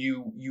 and then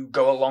you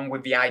go along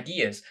with the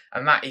ideas,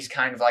 and that is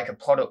kind of like a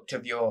product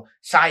of your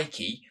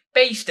psyche,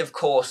 based of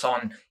course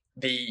on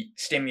the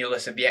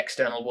stimulus of the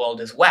external world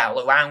as well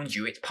around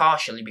you. It's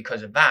partially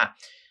because of that,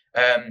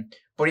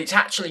 but it's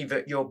actually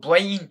that your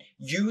brain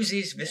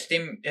uses the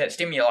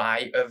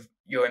stimuli of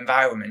your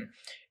environment,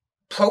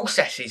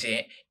 processes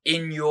it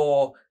in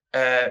your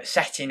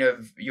setting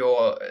of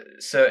your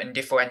certain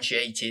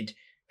differentiated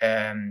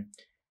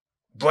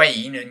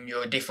brain, and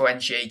your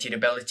differentiated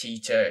ability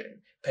to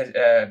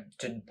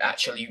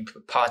actually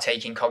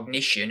partake in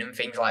cognition and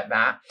things like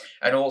that,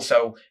 and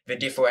also the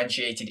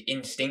differentiated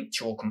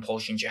instinctual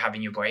compulsions you have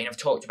in your brain. I've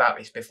talked about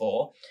this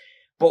before,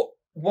 but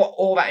what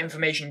all that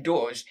information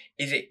does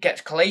is it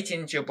gets collated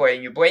into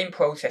your brain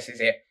processes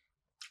it,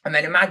 and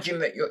then imagine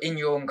that you're in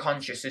your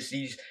unconscious as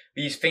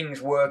these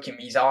things working,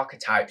 these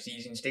archetypes,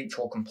 these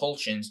instinctual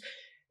compulsions.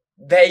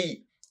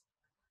 They,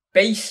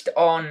 based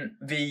on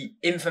the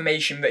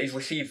information that is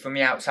received from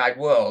the outside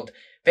world,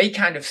 they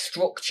kind of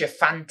structure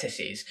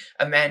fantasies,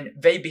 and then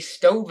they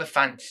bestow the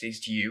fantasies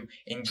to you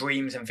in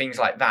dreams and things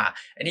like that.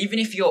 And even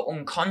if you're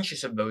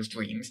unconscious of those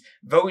dreams,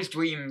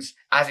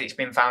 as it's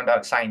been found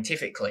out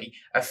scientifically,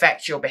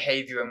 affect your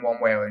behavior in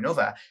one way or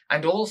another.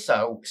 And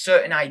also,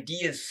 certain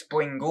ideas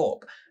spring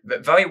up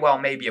that very well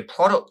may be a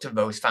product of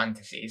those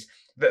fantasies,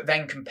 that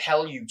then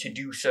compel you to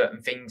do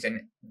certain things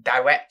and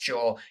direct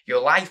your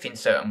life in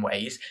certain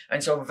ways.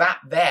 And so that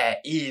there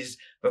is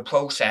the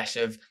process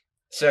of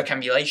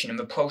circambulation, and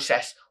the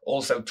process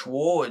also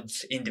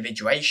towards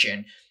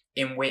individuation,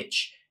 in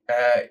which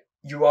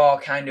you are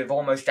kind of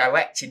almost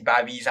directed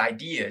by these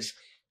ideas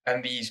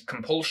and these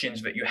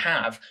compulsions that you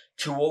have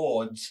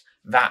towards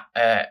that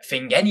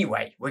thing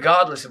anyway,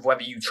 regardless of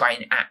whether you try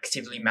and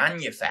actively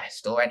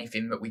manifest or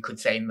anything that we could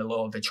say in the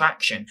law of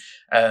attraction.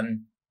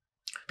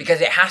 Because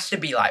it has to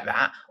be like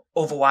that,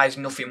 otherwise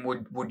nothing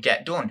would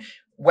get done.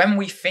 When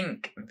we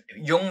think,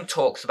 Jung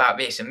talks about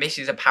this, and this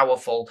is a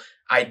powerful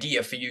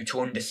idea for you to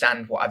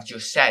understand what I've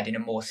just said in a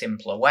more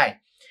simpler way.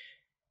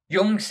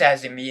 Jung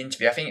says in the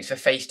interview, I think it's a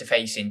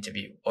face-to-face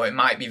interview, or it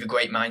might be the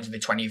Great Minds of the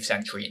 20th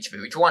Century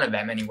interview, it's one of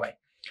them anyway.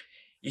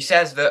 He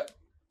says that,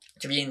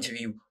 to the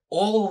interview,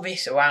 all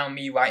this around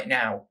me right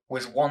now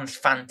was once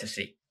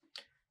fantasy.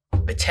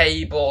 The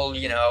table,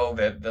 you know,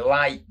 the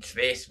lights,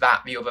 this,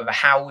 that, the other, the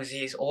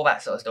houses, all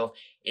that sort of stuff.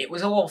 It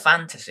was all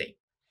fantasy.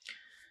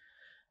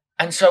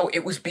 And so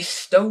it was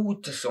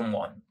bestowed to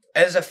someone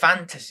as a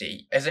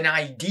fantasy, as an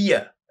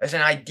idea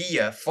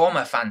from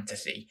a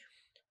fantasy.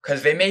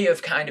 Because they may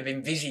have kind of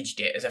envisaged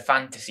it as a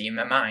fantasy in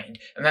their mind,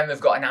 and then they've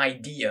got an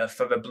idea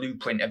for the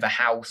blueprint of a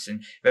house,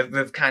 and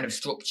they've kind of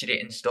structured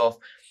it and stuff.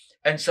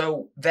 And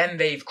so then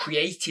they've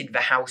created the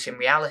house in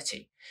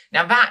reality.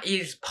 Now that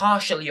is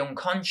partially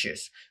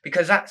unconscious,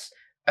 because that's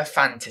a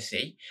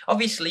fantasy.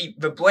 Obviously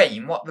the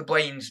brain, what the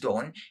brain's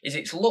done is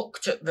it's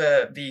looked at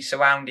the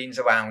surroundings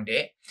around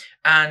it,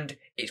 and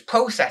it's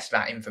processed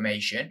that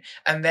information,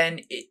 and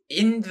then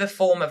in the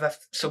form of a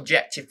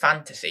subjective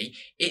fantasy,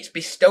 it's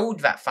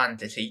bestowed that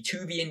fantasy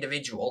to the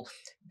individual,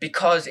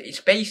 because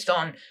it's based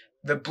on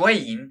the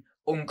brain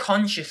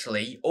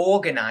unconsciously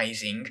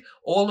organising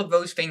all of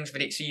those things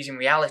that it sees in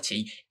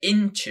reality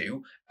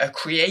into a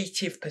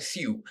creative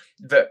pursuit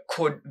that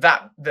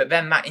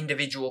then that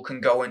individual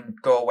can go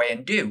away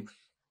and do.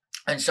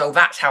 And so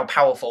that's how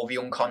powerful the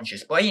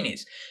unconscious brain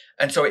is.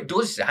 And so it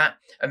does that,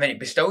 and then it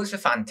bestows the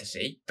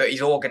fantasy that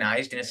is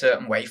organised in a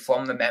certain way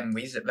from the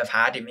memories that they've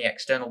had in the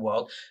external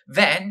world.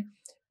 Then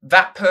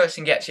that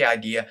person gets the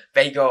idea,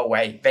 they go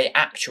away, they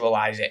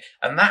actualize it,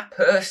 and that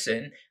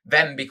person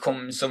then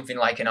becomes something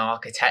like an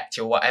architect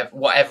or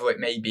whatever it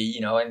may be,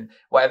 you know, and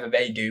whatever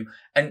they do,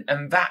 and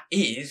that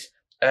is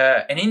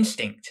an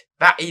instinct.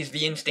 That is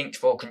the instinct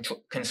for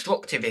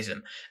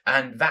constructivism,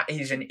 and that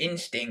is an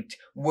instinct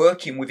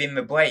working within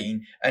the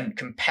brain and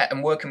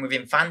working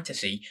within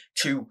fantasy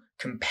to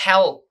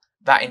compel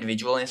that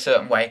individual in a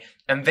certain way,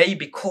 and they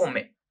become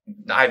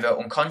either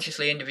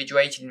unconsciously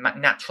individuated,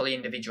 naturally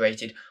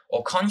individuated,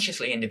 or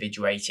consciously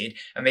individuated,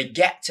 and they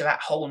get to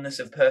that wholeness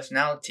of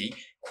personality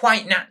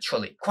quite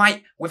naturally,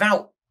 quite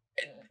without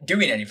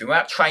doing anything,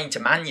 without trying to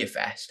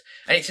manifest.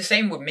 And it's the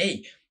same with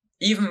me.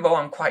 Even though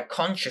I'm quite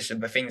conscious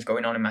of the things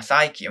going on in my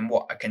psyche and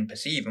what I can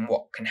perceive and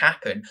what can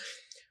happen,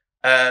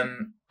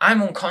 I'm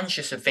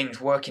unconscious of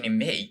things working in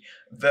me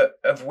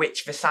of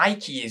which the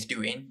psyche is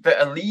doing,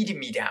 that are leading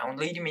me down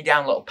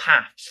little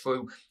paths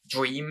through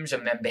dreams,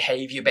 and then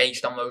behaviour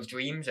based on those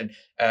dreams, and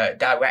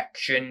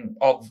direction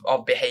of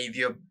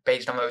behaviour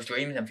based on those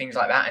dreams, and things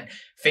like that, and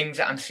things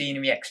that I'm seeing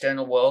in the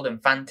external world,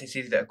 and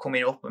fantasies that are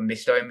coming up and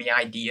bestowing me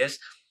ideas.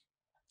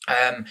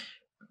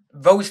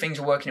 Those things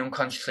are working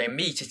unconsciously in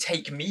me to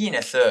take me in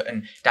a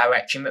certain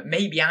direction that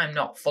maybe I'm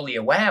not fully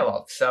aware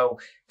of. So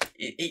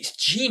it's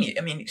genius.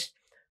 I mean,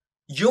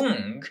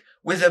 Jung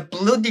was a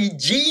bloody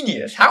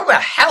genius. How the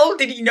hell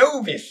did he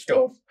know this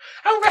stuff?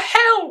 How the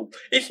hell?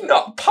 It's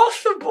not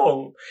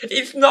possible.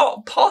 It's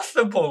not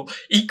possible.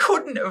 He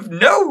couldn't have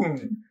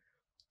known.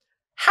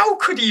 How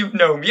could he have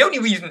known? The only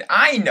reason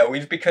I know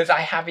is because I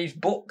have his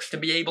books to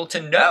be able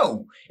to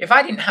know. If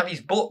I didn't have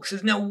his books,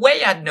 there's no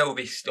way I'd know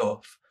this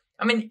stuff.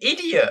 I'm an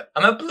idiot.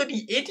 I'm a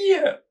bloody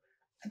idiot.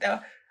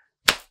 I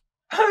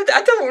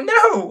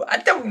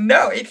don't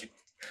know.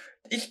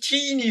 It's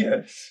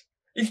genius.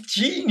 It's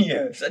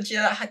genius.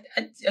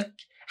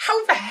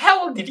 How the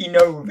hell did he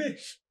know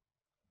this?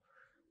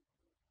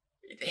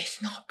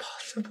 It's not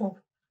possible.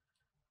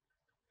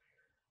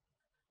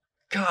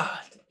 God,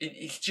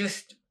 it's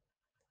just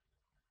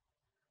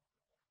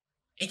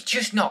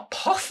not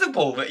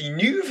possible that he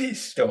knew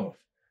this stuff.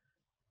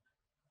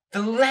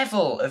 The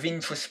level of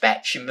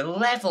introspection, the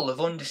level of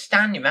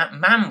understanding that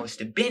man must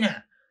have been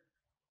at.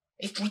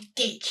 It's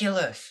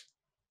ridiculous.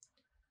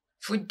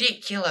 It's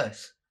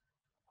ridiculous.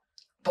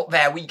 But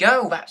there we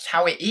go. That's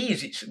how it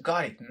is. It's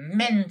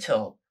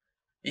mental.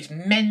 It's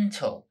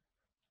mental.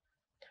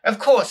 Of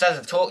course, as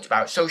I've talked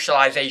about,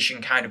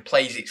 socialization kind of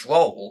plays its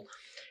role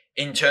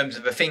in terms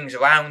of the things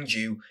around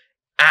you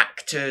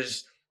act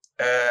as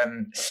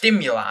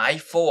stimuli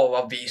for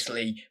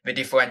obviously the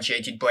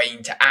differentiated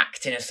brain to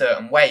act in a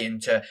certain way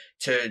and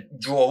to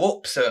draw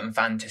up certain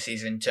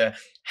fantasies and to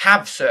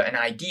have certain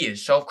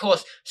ideas. So of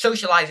course,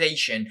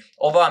 socialization,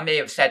 although I may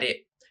have said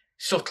it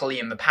subtly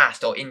in the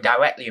past or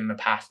indirectly in the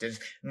past as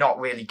not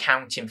really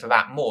counting for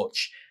that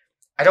much,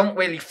 I don't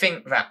really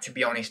think that, to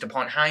be honest,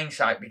 upon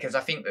hindsight, because I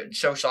think that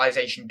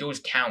socialization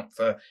does count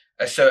for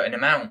a certain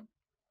amount.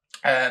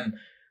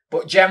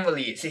 But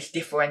generally, it's this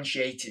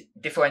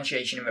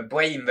differentiation in the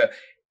brain that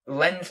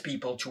lends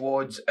people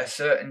towards a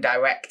certain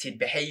directed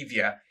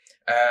behaviour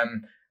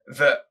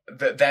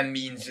that then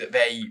means that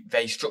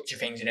they structure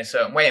things in a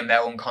certain way, and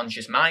their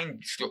unconscious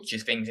mind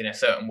structures things in a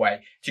certain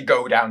way to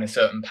go down a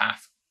certain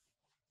path.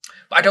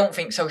 But I don't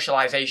think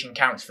socialization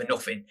counts for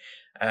nothing.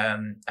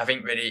 I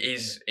think that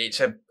it's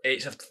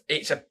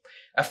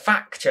a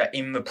factor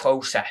in the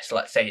process.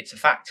 Let's say it's a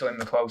factor in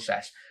the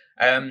process.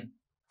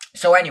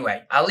 So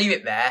anyway, I'll leave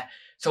it there.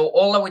 So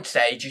all I would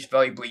say, just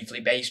very briefly,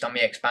 based on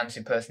the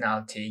expansive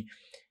personality,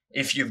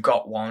 if you've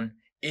got one,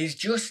 is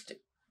just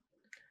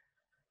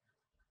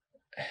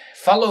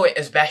follow it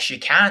as best you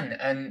can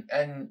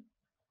and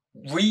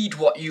read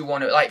what you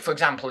want to, like, for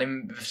example,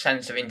 in the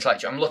sense of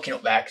intellectual, I'm looking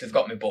up there because I've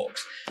got my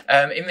books,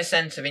 in the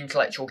sense of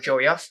intellectual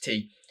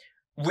curiosity,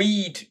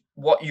 read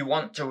what you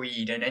want to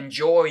read and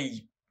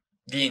enjoy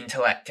the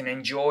intellect and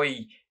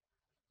enjoy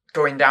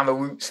going down the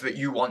routes that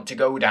you want to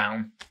go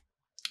down.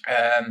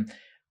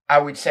 I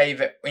would say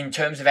that in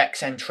terms of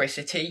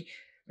eccentricity,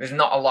 there's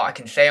not a lot I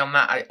can say on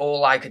that.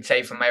 All I could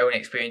say from my own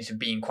experience of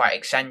being quite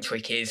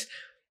eccentric is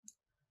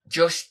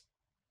just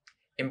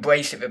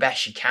embrace it the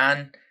best you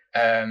can.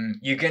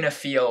 You're going to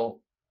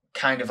feel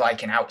kind of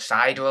like an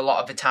outsider a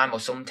lot of the time, or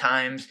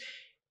sometimes.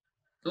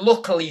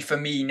 Luckily for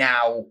me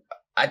now,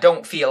 I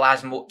don't feel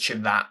as much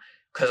of that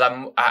because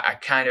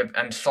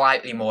I'm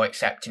slightly more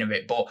accepting of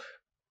it. But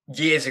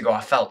years ago,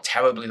 I felt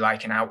terribly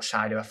like an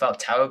outsider. I felt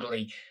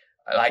terribly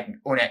like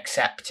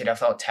unaccepted. I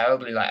felt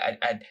terribly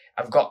like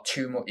I've got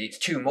too much. It's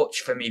too much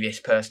for me, this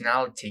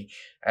personality,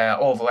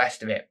 all the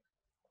rest of it.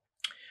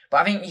 But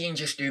I think you can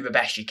just do the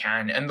best you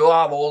can. And there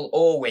are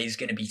always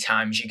going to be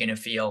times you're going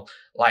to feel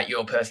like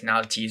your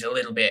personality is a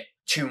little bit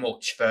too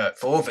much for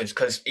others.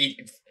 Because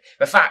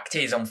the fact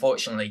is,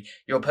 unfortunately,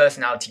 your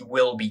personality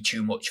will be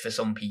too much for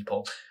some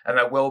people. And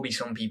there will be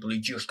some people who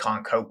just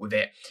can't cope with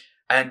it.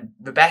 And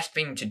the best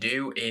thing to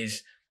do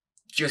is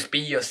just be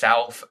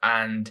yourself.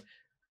 And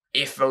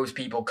if those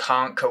people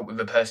can't cope with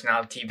the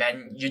personality,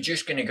 then you're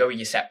just going to go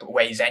your separate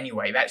ways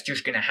anyway. That's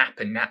just going to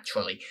happen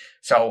naturally.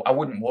 So I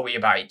wouldn't worry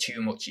about it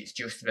too much. It's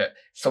just that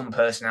some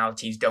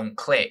personalities don't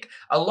click.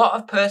 A lot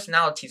of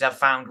personalities I've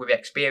found with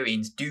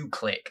experience do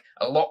click.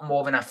 A lot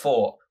more than I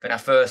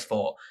first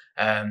thought.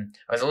 I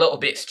was a little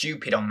bit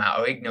stupid on that,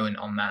 or ignorant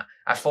on that.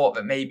 I thought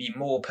that maybe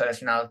more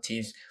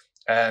personalities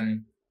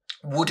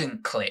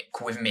wouldn't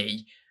click with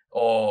me,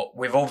 or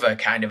with other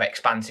kind of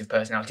expansive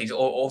personalities,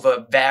 or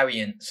other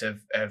variants of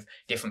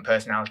different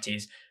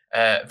personalities,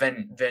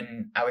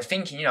 then I was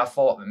thinking, I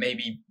thought that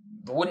maybe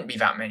there wouldn't be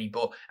that many,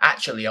 but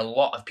actually a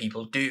lot of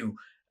people do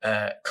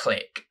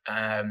click.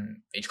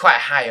 It's quite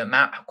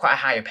a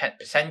higher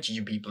percentage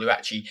of people who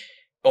actually,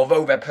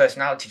 although their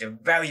personalities are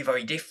very,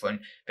 very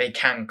different, they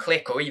can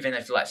click. Or even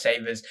if, let's say,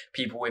 there's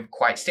people with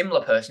quite similar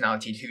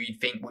personalities who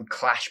you'd think would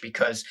clash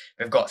because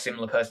they've got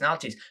similar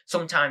personalities,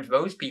 sometimes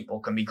those people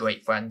can be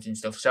great friends and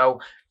stuff.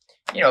 So,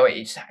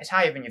 it's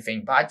higher than you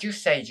think. But I'd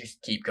just say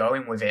just keep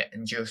going with it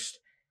and just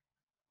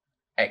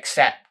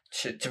accept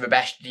to the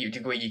best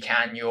degree you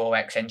can your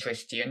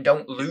eccentricity, and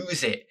don't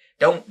lose it.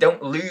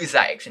 Don't lose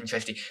that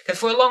eccentricity. Because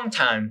for a long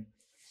time,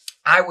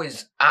 I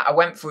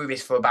went through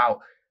this for about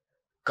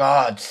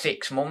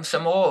 6 months or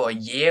more, or a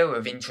year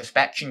of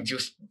introspection,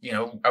 just,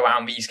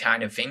 around these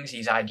kind of things,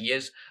 these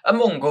ideas,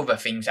 among other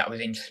things that I was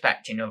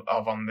introspecting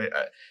of on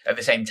at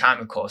the same time,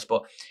 of course.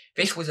 But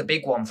this was a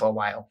big one for a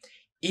while.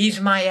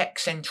 Is my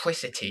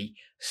eccentricity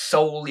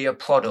solely a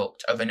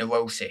product of a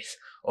neurosis,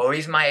 or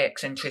is my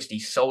eccentricity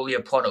solely a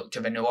product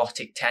of a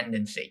neurotic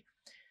tendency?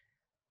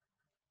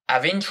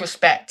 I've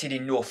introspected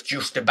enough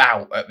just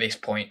about at this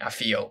point, I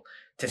feel,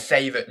 to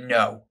say that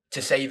no.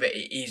 To say that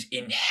it is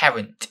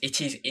inherent. It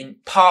is in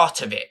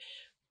part of it.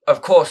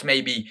 Of course,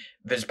 maybe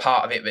there's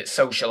part of it that's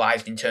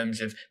socialized in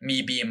terms of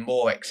me being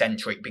more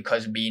eccentric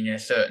because of being in a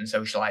certain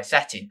socialized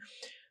setting.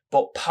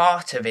 But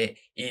part of it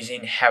is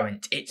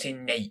inherent. It's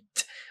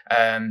innate.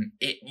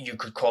 You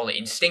could call it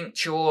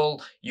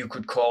instinctual. You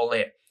could call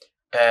it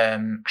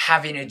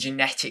having a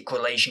genetic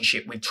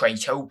relationship with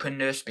trait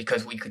openness,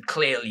 because we could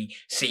clearly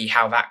see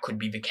how that could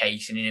be the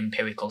case in an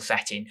empirical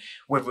setting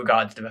with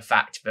regards to the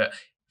fact that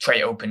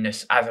trait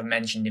openness, as I've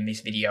mentioned in this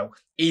video,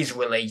 is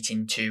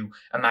relating to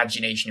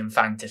imagination and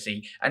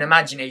fantasy. And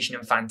imagination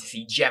and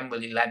fantasy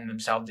generally lend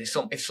themselves,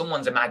 if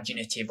someone's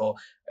imaginative or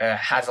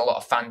has a lot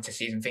of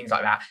fantasies and things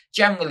like that,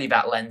 generally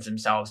that lends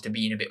themselves to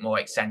being a bit more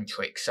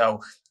eccentric.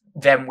 So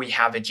then we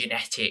have a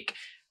genetic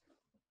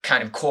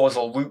kind of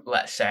causal root,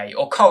 let's say,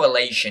 or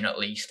correlation at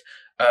least,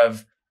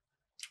 of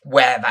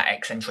where that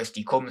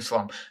eccentricity comes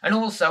from. And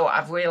also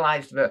I've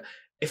realised that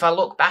if I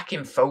look back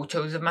in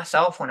photos of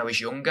myself when I was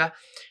younger,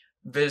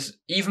 there's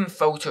even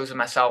photos of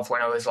myself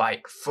when I was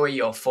like 3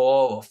 or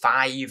 4 or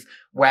 5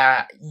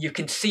 where you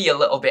can see a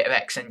little bit of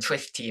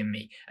eccentricity in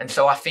me. And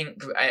so I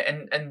think,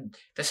 and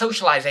the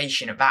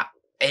socialization at that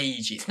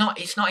age, it's not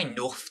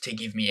enough to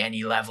give me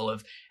any level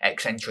of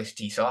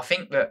eccentricity. So I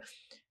think that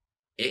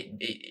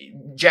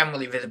it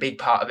generally there's a big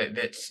part of it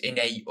that's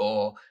innate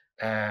or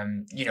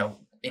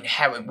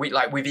inherent,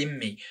 within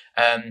me.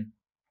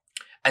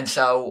 And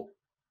so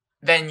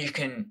then you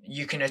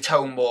can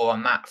atone more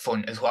on that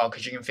front as well,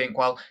 because you can think,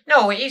 well,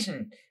 no, it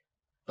isn't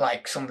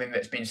like something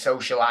that's been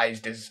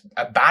socialized as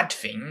a bad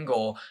thing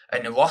or a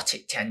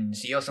neurotic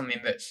tendency or something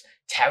that's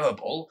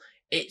terrible.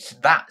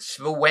 That's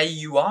the way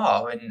you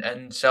are,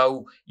 and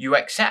so you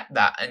accept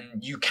that,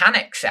 and you can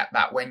accept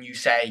that when you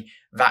say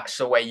that's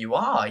the way you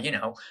are,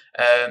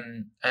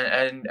 and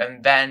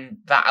then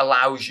that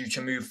allows you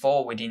to move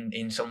forward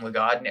in some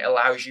regard, and it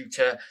allows you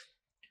to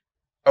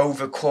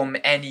overcome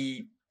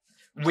any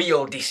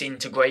real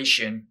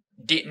disintegration.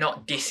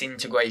 Not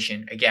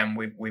disintegration. Again,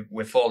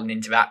 we're falling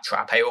into that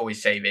trap. I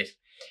always say this.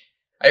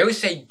 I always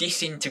say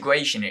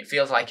disintegration. It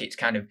feels like it's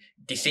kind of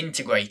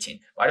disintegrating.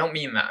 But I don't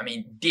mean that. I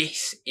mean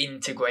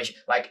disintegration.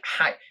 Like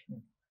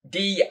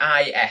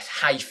D-I-S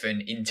hyphen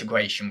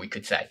integration, we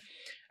could say.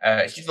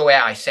 It's just the way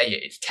I say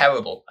it. It's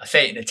terrible. I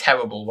say it in a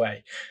terrible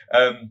way.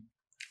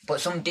 But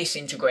some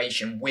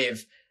disintegration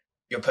with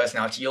your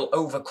personality, you'll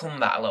overcome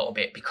that a little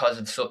bit because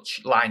of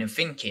such line of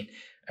thinking.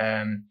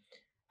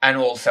 And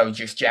also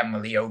just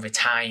generally over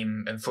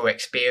time and through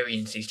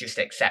experiences, just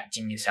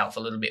accepting yourself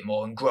a little bit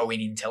more and growing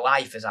into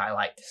life, as I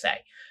like to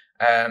say.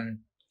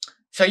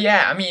 So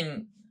yeah, I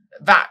mean,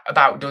 that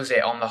about does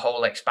it on the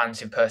whole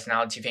expansive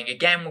personality thing.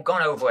 Again, we've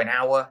gone over an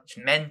hour. It's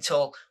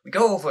mental. We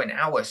go over an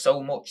hour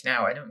so much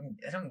now. I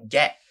don't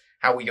get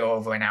how we go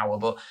over an hour,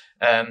 but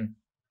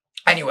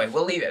anyway,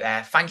 we'll leave it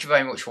there. Thank you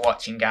very much for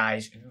watching,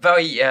 guys.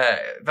 Very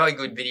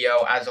good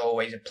video, as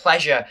always. A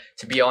pleasure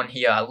to be on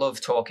here. I love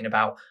talking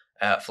about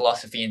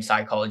philosophy and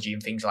psychology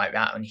and things like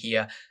that on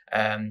here.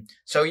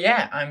 So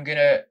yeah, I'm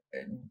gonna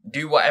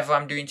do whatever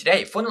I'm doing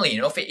today. Funnily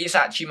enough, it is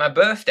actually my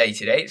birthday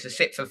today. It's the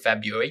 6th of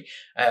February.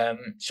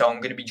 So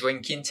I'm gonna be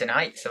drinking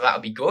tonight, so that'll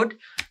be good.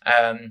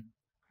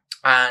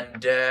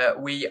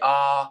 We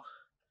are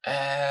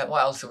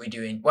what else are we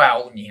doing?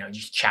 Well,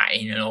 just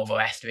chatting and all the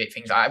rest of it.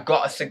 Things like I've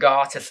got a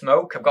cigar to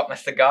smoke. I've got my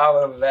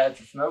cigar over there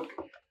to smoke.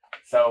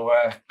 So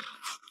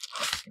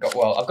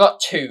I've got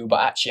 2,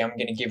 but actually I'm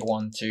going to give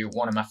one to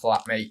one of my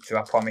flatmates who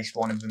I promised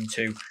one of them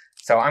to.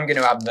 So I'm going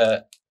to have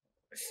the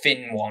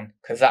thin one,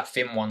 because that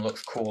thin one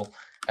looks cool.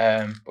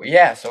 But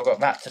yeah, so I've got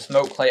that to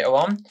smoke later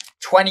on.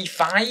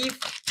 25,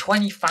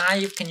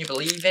 can you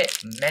believe it?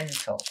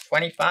 Mental.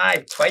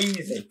 25,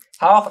 crazy.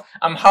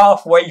 I'm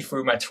halfway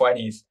through my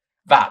 20s.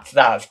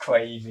 That's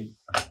crazy.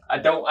 I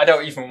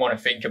don't even want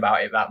to think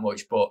about it that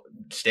much, but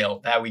still,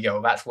 there we go.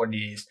 That's what it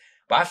is.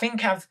 But I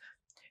think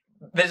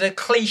there's a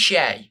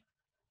cliche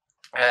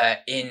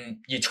in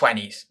your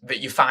 20s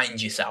that you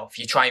find yourself.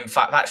 You try and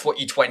that's what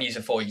your 20s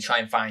are for. You try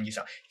and find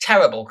yourself.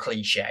 Terrible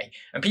cliche.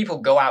 And people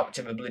go out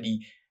to the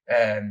bloody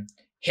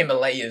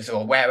Himalayas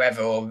or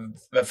wherever, or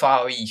the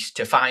Far East,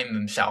 to find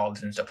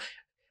themselves and stuff.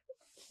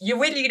 You're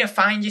really going to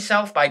find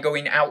yourself by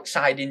going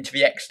outside into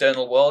the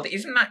external world.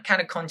 Isn't that kind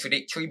of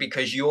contradictory?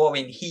 Because you're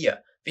in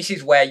here. This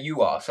is where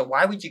you are. So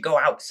why would you go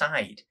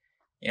outside?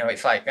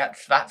 It's like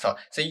that's all.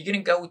 So you're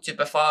going to go to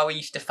the Far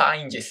East to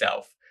find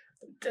yourself.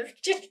 It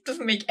just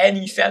doesn't make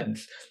any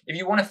sense. If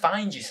you want to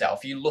find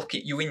yourself, you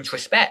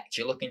introspect,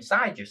 you look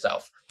inside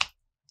yourself.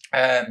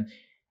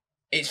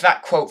 It's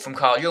that quote from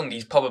Carl Jung.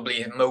 He's probably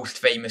his most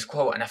famous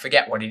quote, and I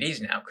forget what it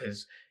is now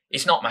because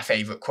it's not my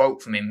favourite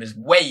quote from him. There's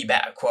way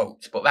better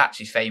quotes, but that's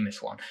his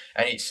famous one.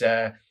 And it's,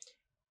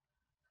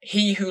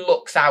 he who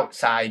looks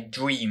outside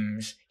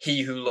dreams,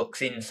 he who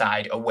looks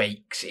inside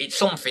awakes. It's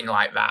something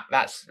like that.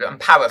 I'm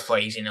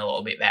paraphrasing a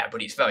little bit there,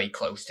 but it's very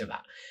close to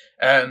that.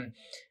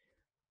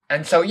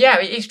 And so, yeah,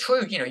 it is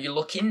true. You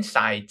look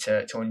inside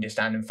to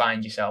understand and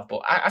find yourself.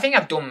 But I think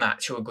I've done that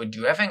to a good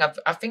degree.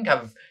 I think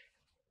I've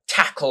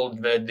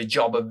tackled the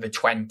job of the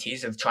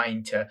 20s of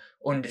trying to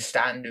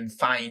understand and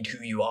find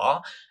who you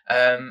are.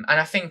 And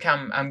I think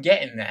I'm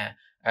getting there.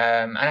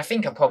 And I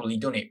think I've probably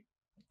done it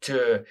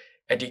to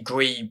a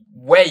degree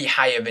way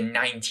higher than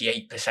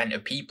 98%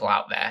 of people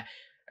out there.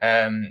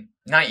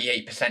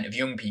 98% of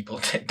young people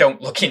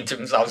don't look into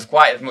themselves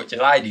quite as much as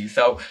I do.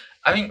 So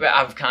I think that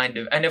I've kind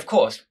of, and of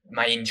course,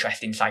 my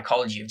interest in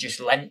psychology have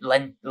just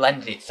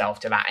lended itself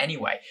to that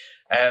anyway.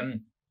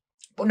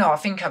 But no, I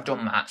think I've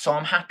done that, so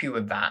I'm happy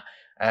with that.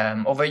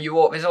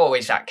 Although there's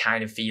always that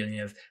kind of feeling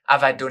of,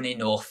 have I done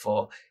enough,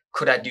 or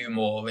could I do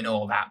more, and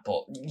all that.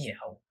 But,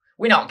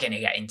 we're not going to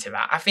get into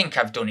that. I think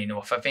I've done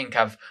enough. I think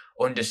I've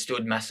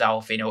understood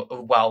myself in a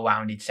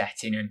well-rounded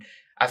setting, and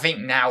I think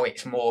now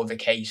it's more the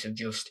case of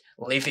just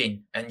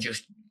living and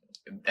just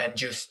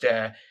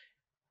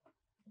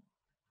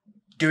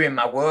doing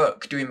my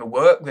work, doing the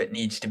work that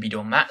needs to be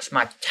done. That's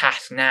my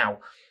task now.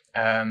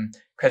 Because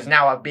because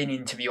now I've been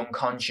into the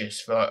unconscious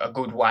for a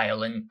good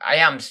while, and I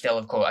am still,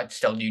 of course, I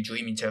still do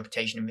dream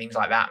interpretation and things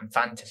like that, and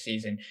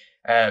fantasies and,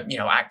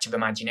 active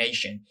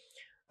imagination.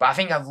 But I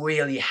think I've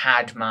really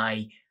had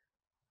my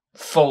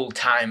full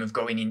time of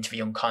going into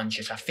the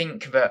unconscious. I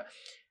think that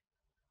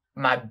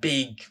my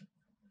big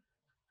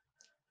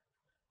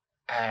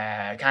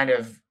I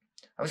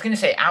was going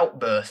to say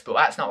outburst, but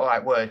that's not the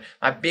right word.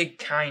 My big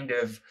kind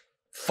of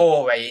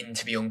foray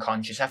into the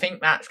unconscious, I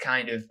think that's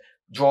kind of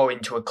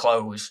drawing to a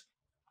close.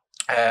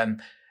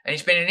 And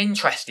it's been an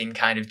interesting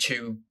kind of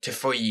 2 to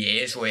 3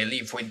 years, really,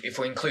 if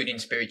we're including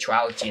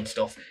spirituality and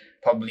stuff,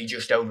 probably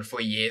just over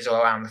 3 years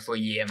or around the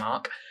 3-year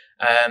mark.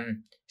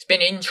 It's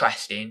been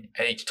interesting,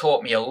 and it's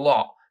taught me a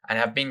lot. And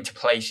I've been to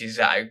places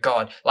that,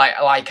 God,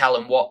 like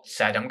Alan Watts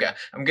said, I'm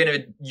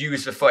gonna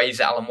use the phrase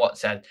that Alan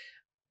Watts said.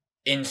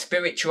 In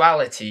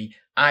spirituality,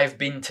 I've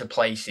been to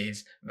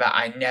places that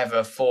I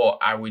never thought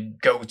I would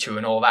go to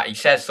and all that. He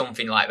says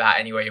something like that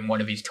anyway in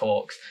one of his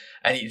talks.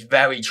 And it's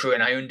very true,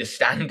 and I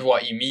understand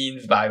what he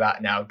means by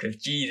that now, because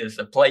Jesus,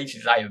 the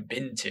places I have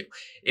been to,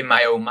 in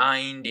my own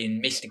mind,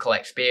 in mystical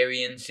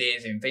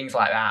experiences, in things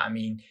like that, I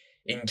mean,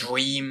 in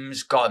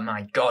dreams, God,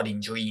 my God, in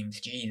dreams,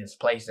 Jesus,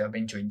 places I've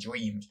been to in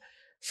dreams.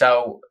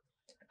 So,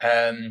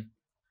 I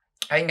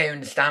think I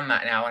understand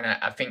that now, and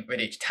I think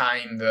that it's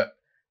time that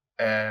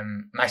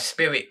my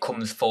spirit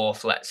comes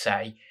forth, let's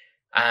say,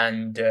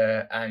 and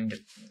I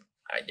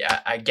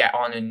get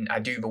on and I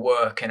do the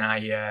work, and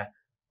I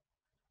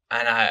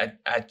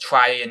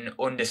try and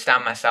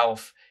understand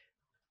myself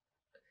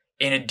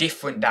in a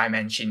different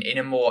dimension, in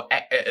a more,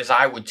 as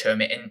I would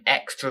term it, an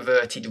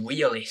extroverted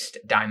realist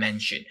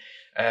dimension.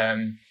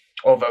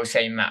 Although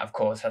saying that, of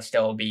course, I'll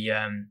still be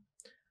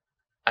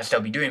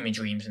doing my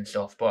dreams and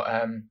stuff.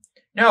 But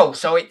no,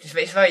 so it's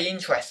very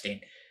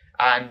interesting,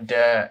 and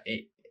I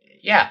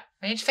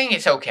just think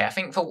it's okay. I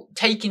think for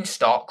taking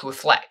stock,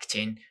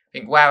 reflecting, I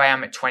think where I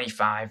am at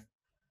 25,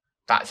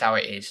 that's how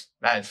it is.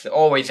 That's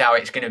always how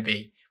it's going to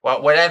be.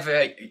 Well,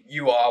 whatever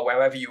you are,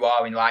 wherever you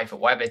are in life, at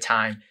whatever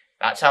time,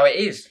 that's how it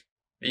is.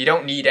 You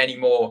don't need any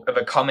more of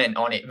a comment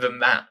on it than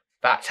that.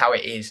 That's how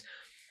it is.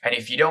 And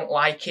if you don't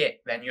like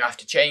it, then you have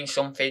to change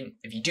something.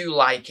 If you do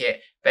like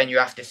it, then you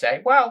have to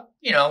say, well,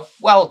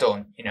 well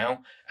done,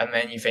 And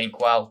then you think,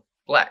 well,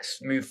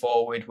 let's move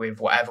forward with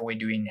whatever we're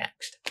doing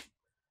next.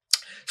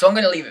 So I'm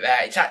going to leave it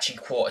there. It's actually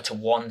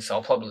 1:45, so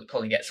I'll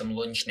probably get some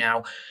lunch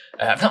now.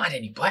 I've not had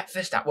any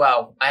breakfast. I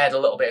had a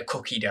little bit of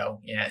cookie dough.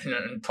 Yeah,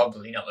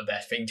 probably not the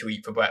best thing to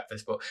eat for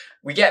breakfast, but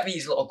we get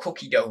these little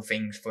cookie dough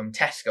things from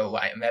Tesco,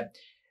 right? And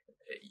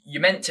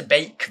you're meant to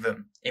bake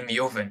them in the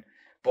oven,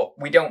 but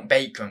we don't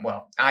bake them.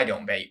 Well, I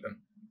don't bake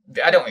them.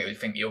 I don't really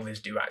think the others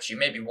do, actually.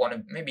 Maybe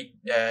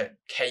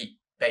Kate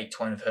baked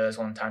one of hers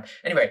one time.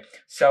 Anyway,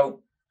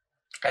 so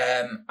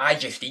I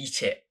just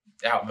eat it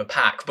out of the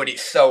pack, but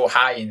it's so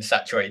high in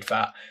saturated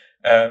fat.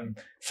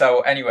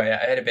 So anyway, I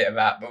had a bit of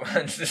that,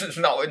 but this is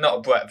not a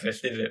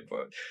breakfast, is it?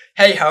 But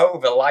hey ho,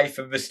 the life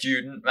of the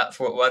student, that's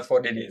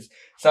what it is.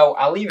 So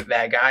I'll leave it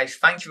there, guys.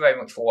 Thank you very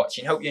much for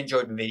watching. Hope you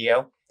enjoyed the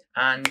video,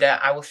 and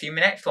I will see you in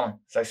the next one.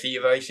 So see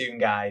you very soon,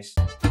 guys.